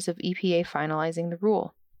 years of EPA finalizing the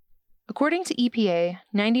rule. According to EPA,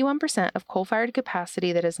 91% of coal-fired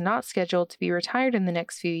capacity that is not scheduled to be retired in the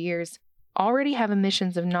next few years already have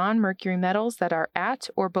emissions of non-mercury metals that are at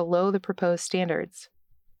or below the proposed standards.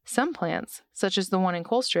 Some plants, such as the one in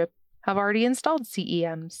Colstrip, have already installed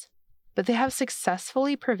CEMs, but they have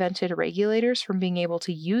successfully prevented regulators from being able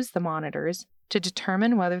to use the monitors to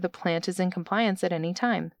determine whether the plant is in compliance at any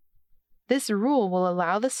time. This rule will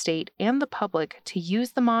allow the state and the public to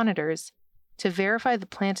use the monitors to verify the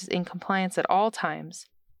plant is in compliance at all times,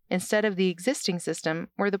 instead of the existing system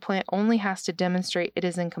where the plant only has to demonstrate it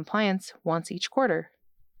is in compliance once each quarter.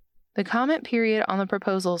 The comment period on the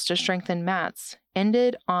proposals to strengthen MATS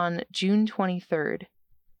ended on June 23rd.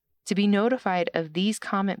 To be notified of these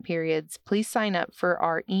comment periods, please sign up for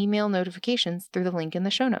our email notifications through the link in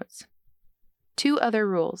the show notes. 2 other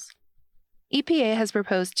rules. EPA has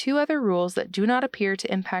proposed 2 other rules that do not appear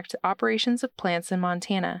to impact the operations of plants in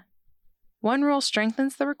Montana. One rule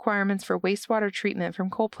strengthens the requirements for wastewater treatment from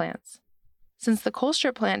coal plants. Since the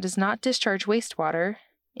Colstrip plant does not discharge wastewater,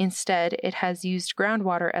 instead it has used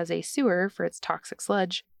groundwater as a sewer for its toxic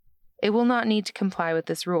sludge, it will not need to comply with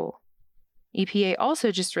this rule. EPA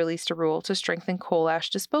also just released a rule to strengthen coal ash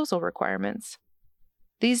disposal requirements.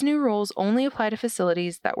 These new rules only apply to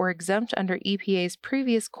facilities that were exempt under EPA's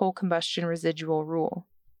previous coal combustion residual rule.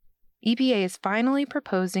 EPA is finally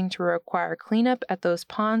proposing to require cleanup at those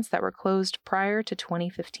ponds that were closed prior to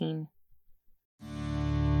 2015.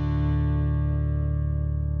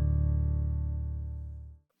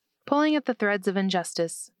 Pulling at the Threads of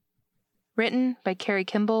Injustice. Written by Carrie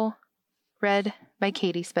Kimball. Read by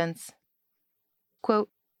Katie Spence. Quote,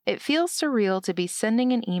 "It feels surreal to be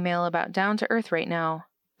sending an email about Down to Earth right now,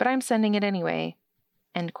 but I'm sending it anyway."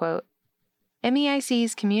 End quote.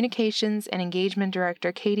 MEIC's Communications and Engagement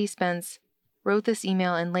Director Katie Spence wrote this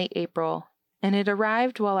email in late April, and it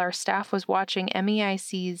arrived while our staff was watching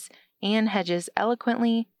MEIC's Ann Hedges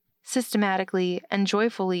eloquently, systematically, and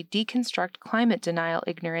joyfully deconstruct climate denial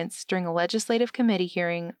ignorance during a legislative committee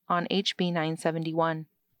hearing on HB 971.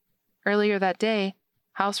 Earlier that day,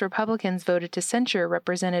 House Republicans voted to censure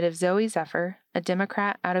Representative Zoe Zephyr, a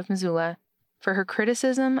Democrat out of Missoula, for her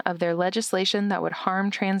criticism of their legislation that would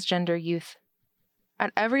harm transgender youth.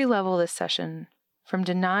 At every level this session, from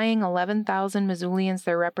denying 11,000 Missoulians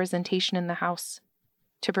their representation in the House,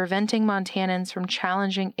 to preventing Montanans from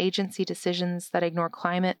challenging agency decisions that ignore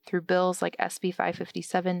climate through bills like SB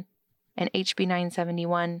 557 and HB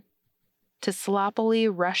 971, to sloppily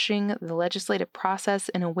rushing the legislative process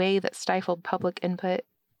in a way that stifled public input,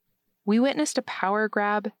 we witnessed a power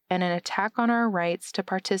grab and an attack on our rights to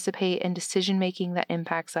participate in decision-making that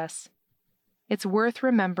impacts us. It's worth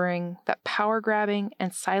remembering that power grabbing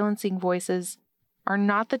and silencing voices are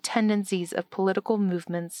not the tendencies of political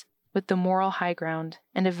movements with the moral high ground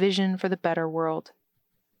and a vision for the better world.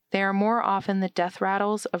 They are more often the death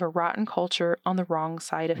rattles of a rotten culture on the wrong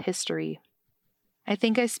side of history. I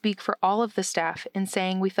think I speak for all of the staff in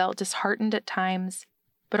saying we felt disheartened at times,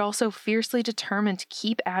 but also fiercely determined to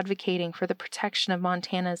keep advocating for the protection of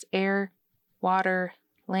Montana's air, water,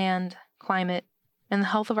 land, climate, and the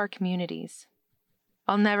health of our communities.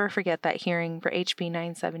 I'll never forget that hearing for HB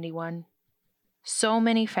 971. So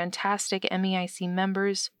many fantastic MEIC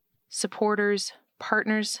members, supporters,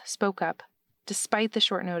 partners spoke up, despite the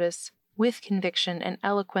short notice, with conviction and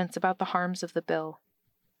eloquence about the harms of the bill.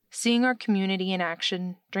 Seeing our community in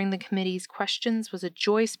action during the committee's questions was a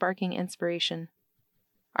joy-sparking inspiration.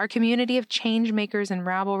 Our community of change makers and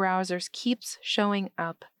rabble-rousers keeps showing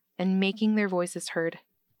up and making their voices heard.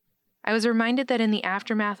 I was reminded that in the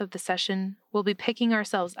aftermath of the session, we'll be picking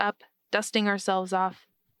ourselves up, dusting ourselves off,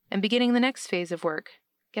 and beginning the next phase of work.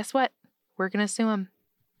 Guess what? We're going to sue them.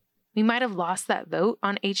 We might have lost that vote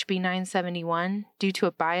on HB 971 due to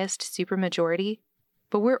a biased supermajority,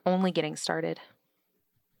 but we're only getting started.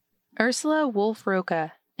 Ursula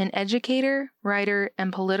Wolf-Roca, an educator, writer,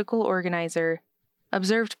 and political organizer,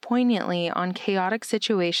 observed poignantly on chaotic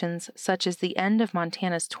situations such as the end of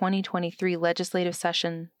Montana's 2023 legislative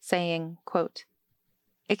session, saying, quote,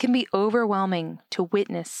 "It can be overwhelming to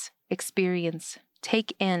witness, experience,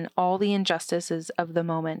 take in all the injustices of the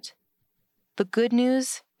moment. The good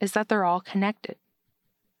news is that they're all connected.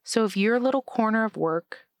 So if your little corner of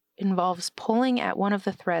work involves pulling at one of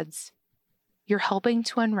the threads, you're helping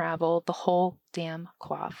to unravel the whole damn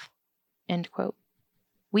cloth." End quote.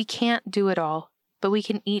 We can't do it all, but we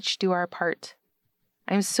can each do our part.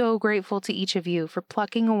 I'm so grateful to each of you for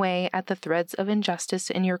plucking away at the threads of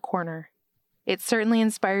injustice in your corner. It certainly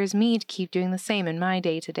inspires me to keep doing the same in my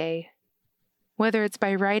day-to-day. Whether it's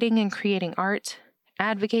by writing and creating art,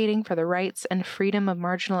 advocating for the rights and freedom of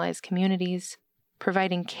marginalized communities,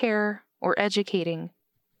 providing care, or educating,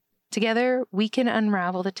 together we can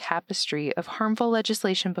unravel the tapestry of harmful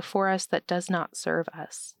legislation before us that does not serve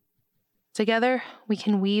us. Together, we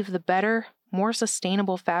can weave the better, more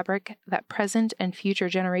sustainable fabric that present and future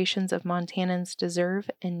generations of Montanans deserve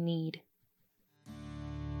and need.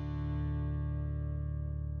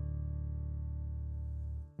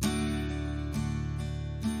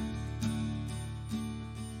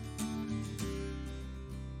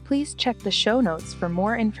 Please check the show notes for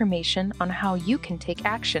more information on how you can take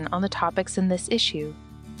action on the topics in this issue.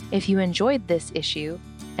 If you enjoyed this issue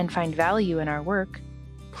and find value in our work,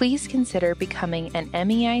 please consider becoming an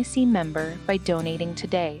MEIC member by donating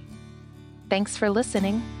today. Thanks for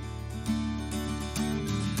listening.